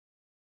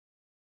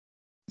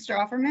 Mr.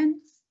 Offerman?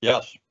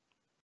 Yes.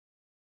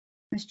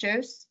 Ms.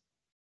 Jose?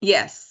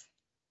 Yes.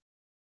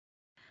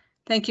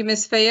 Thank you,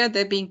 Ms. Faya.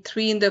 There being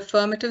 3 in the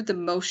affirmative, the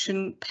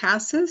motion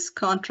passes.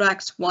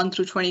 Contracts 1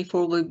 through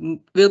 24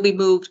 will be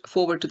moved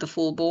forward to the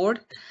full board.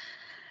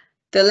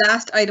 The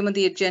last item on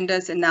the agenda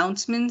is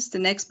announcements. The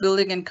next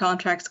Building and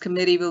Contracts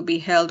Committee will be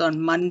held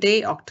on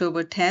Monday,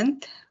 October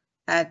 10th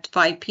at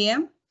 5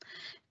 p.m.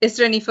 Is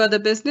there any further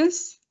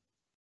business?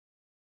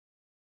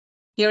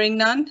 Hearing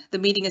none, the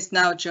meeting is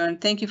now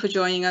adjourned. Thank you for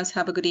joining us.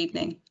 Have a good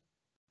evening.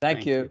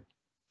 Thank you.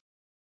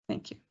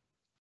 Thank you.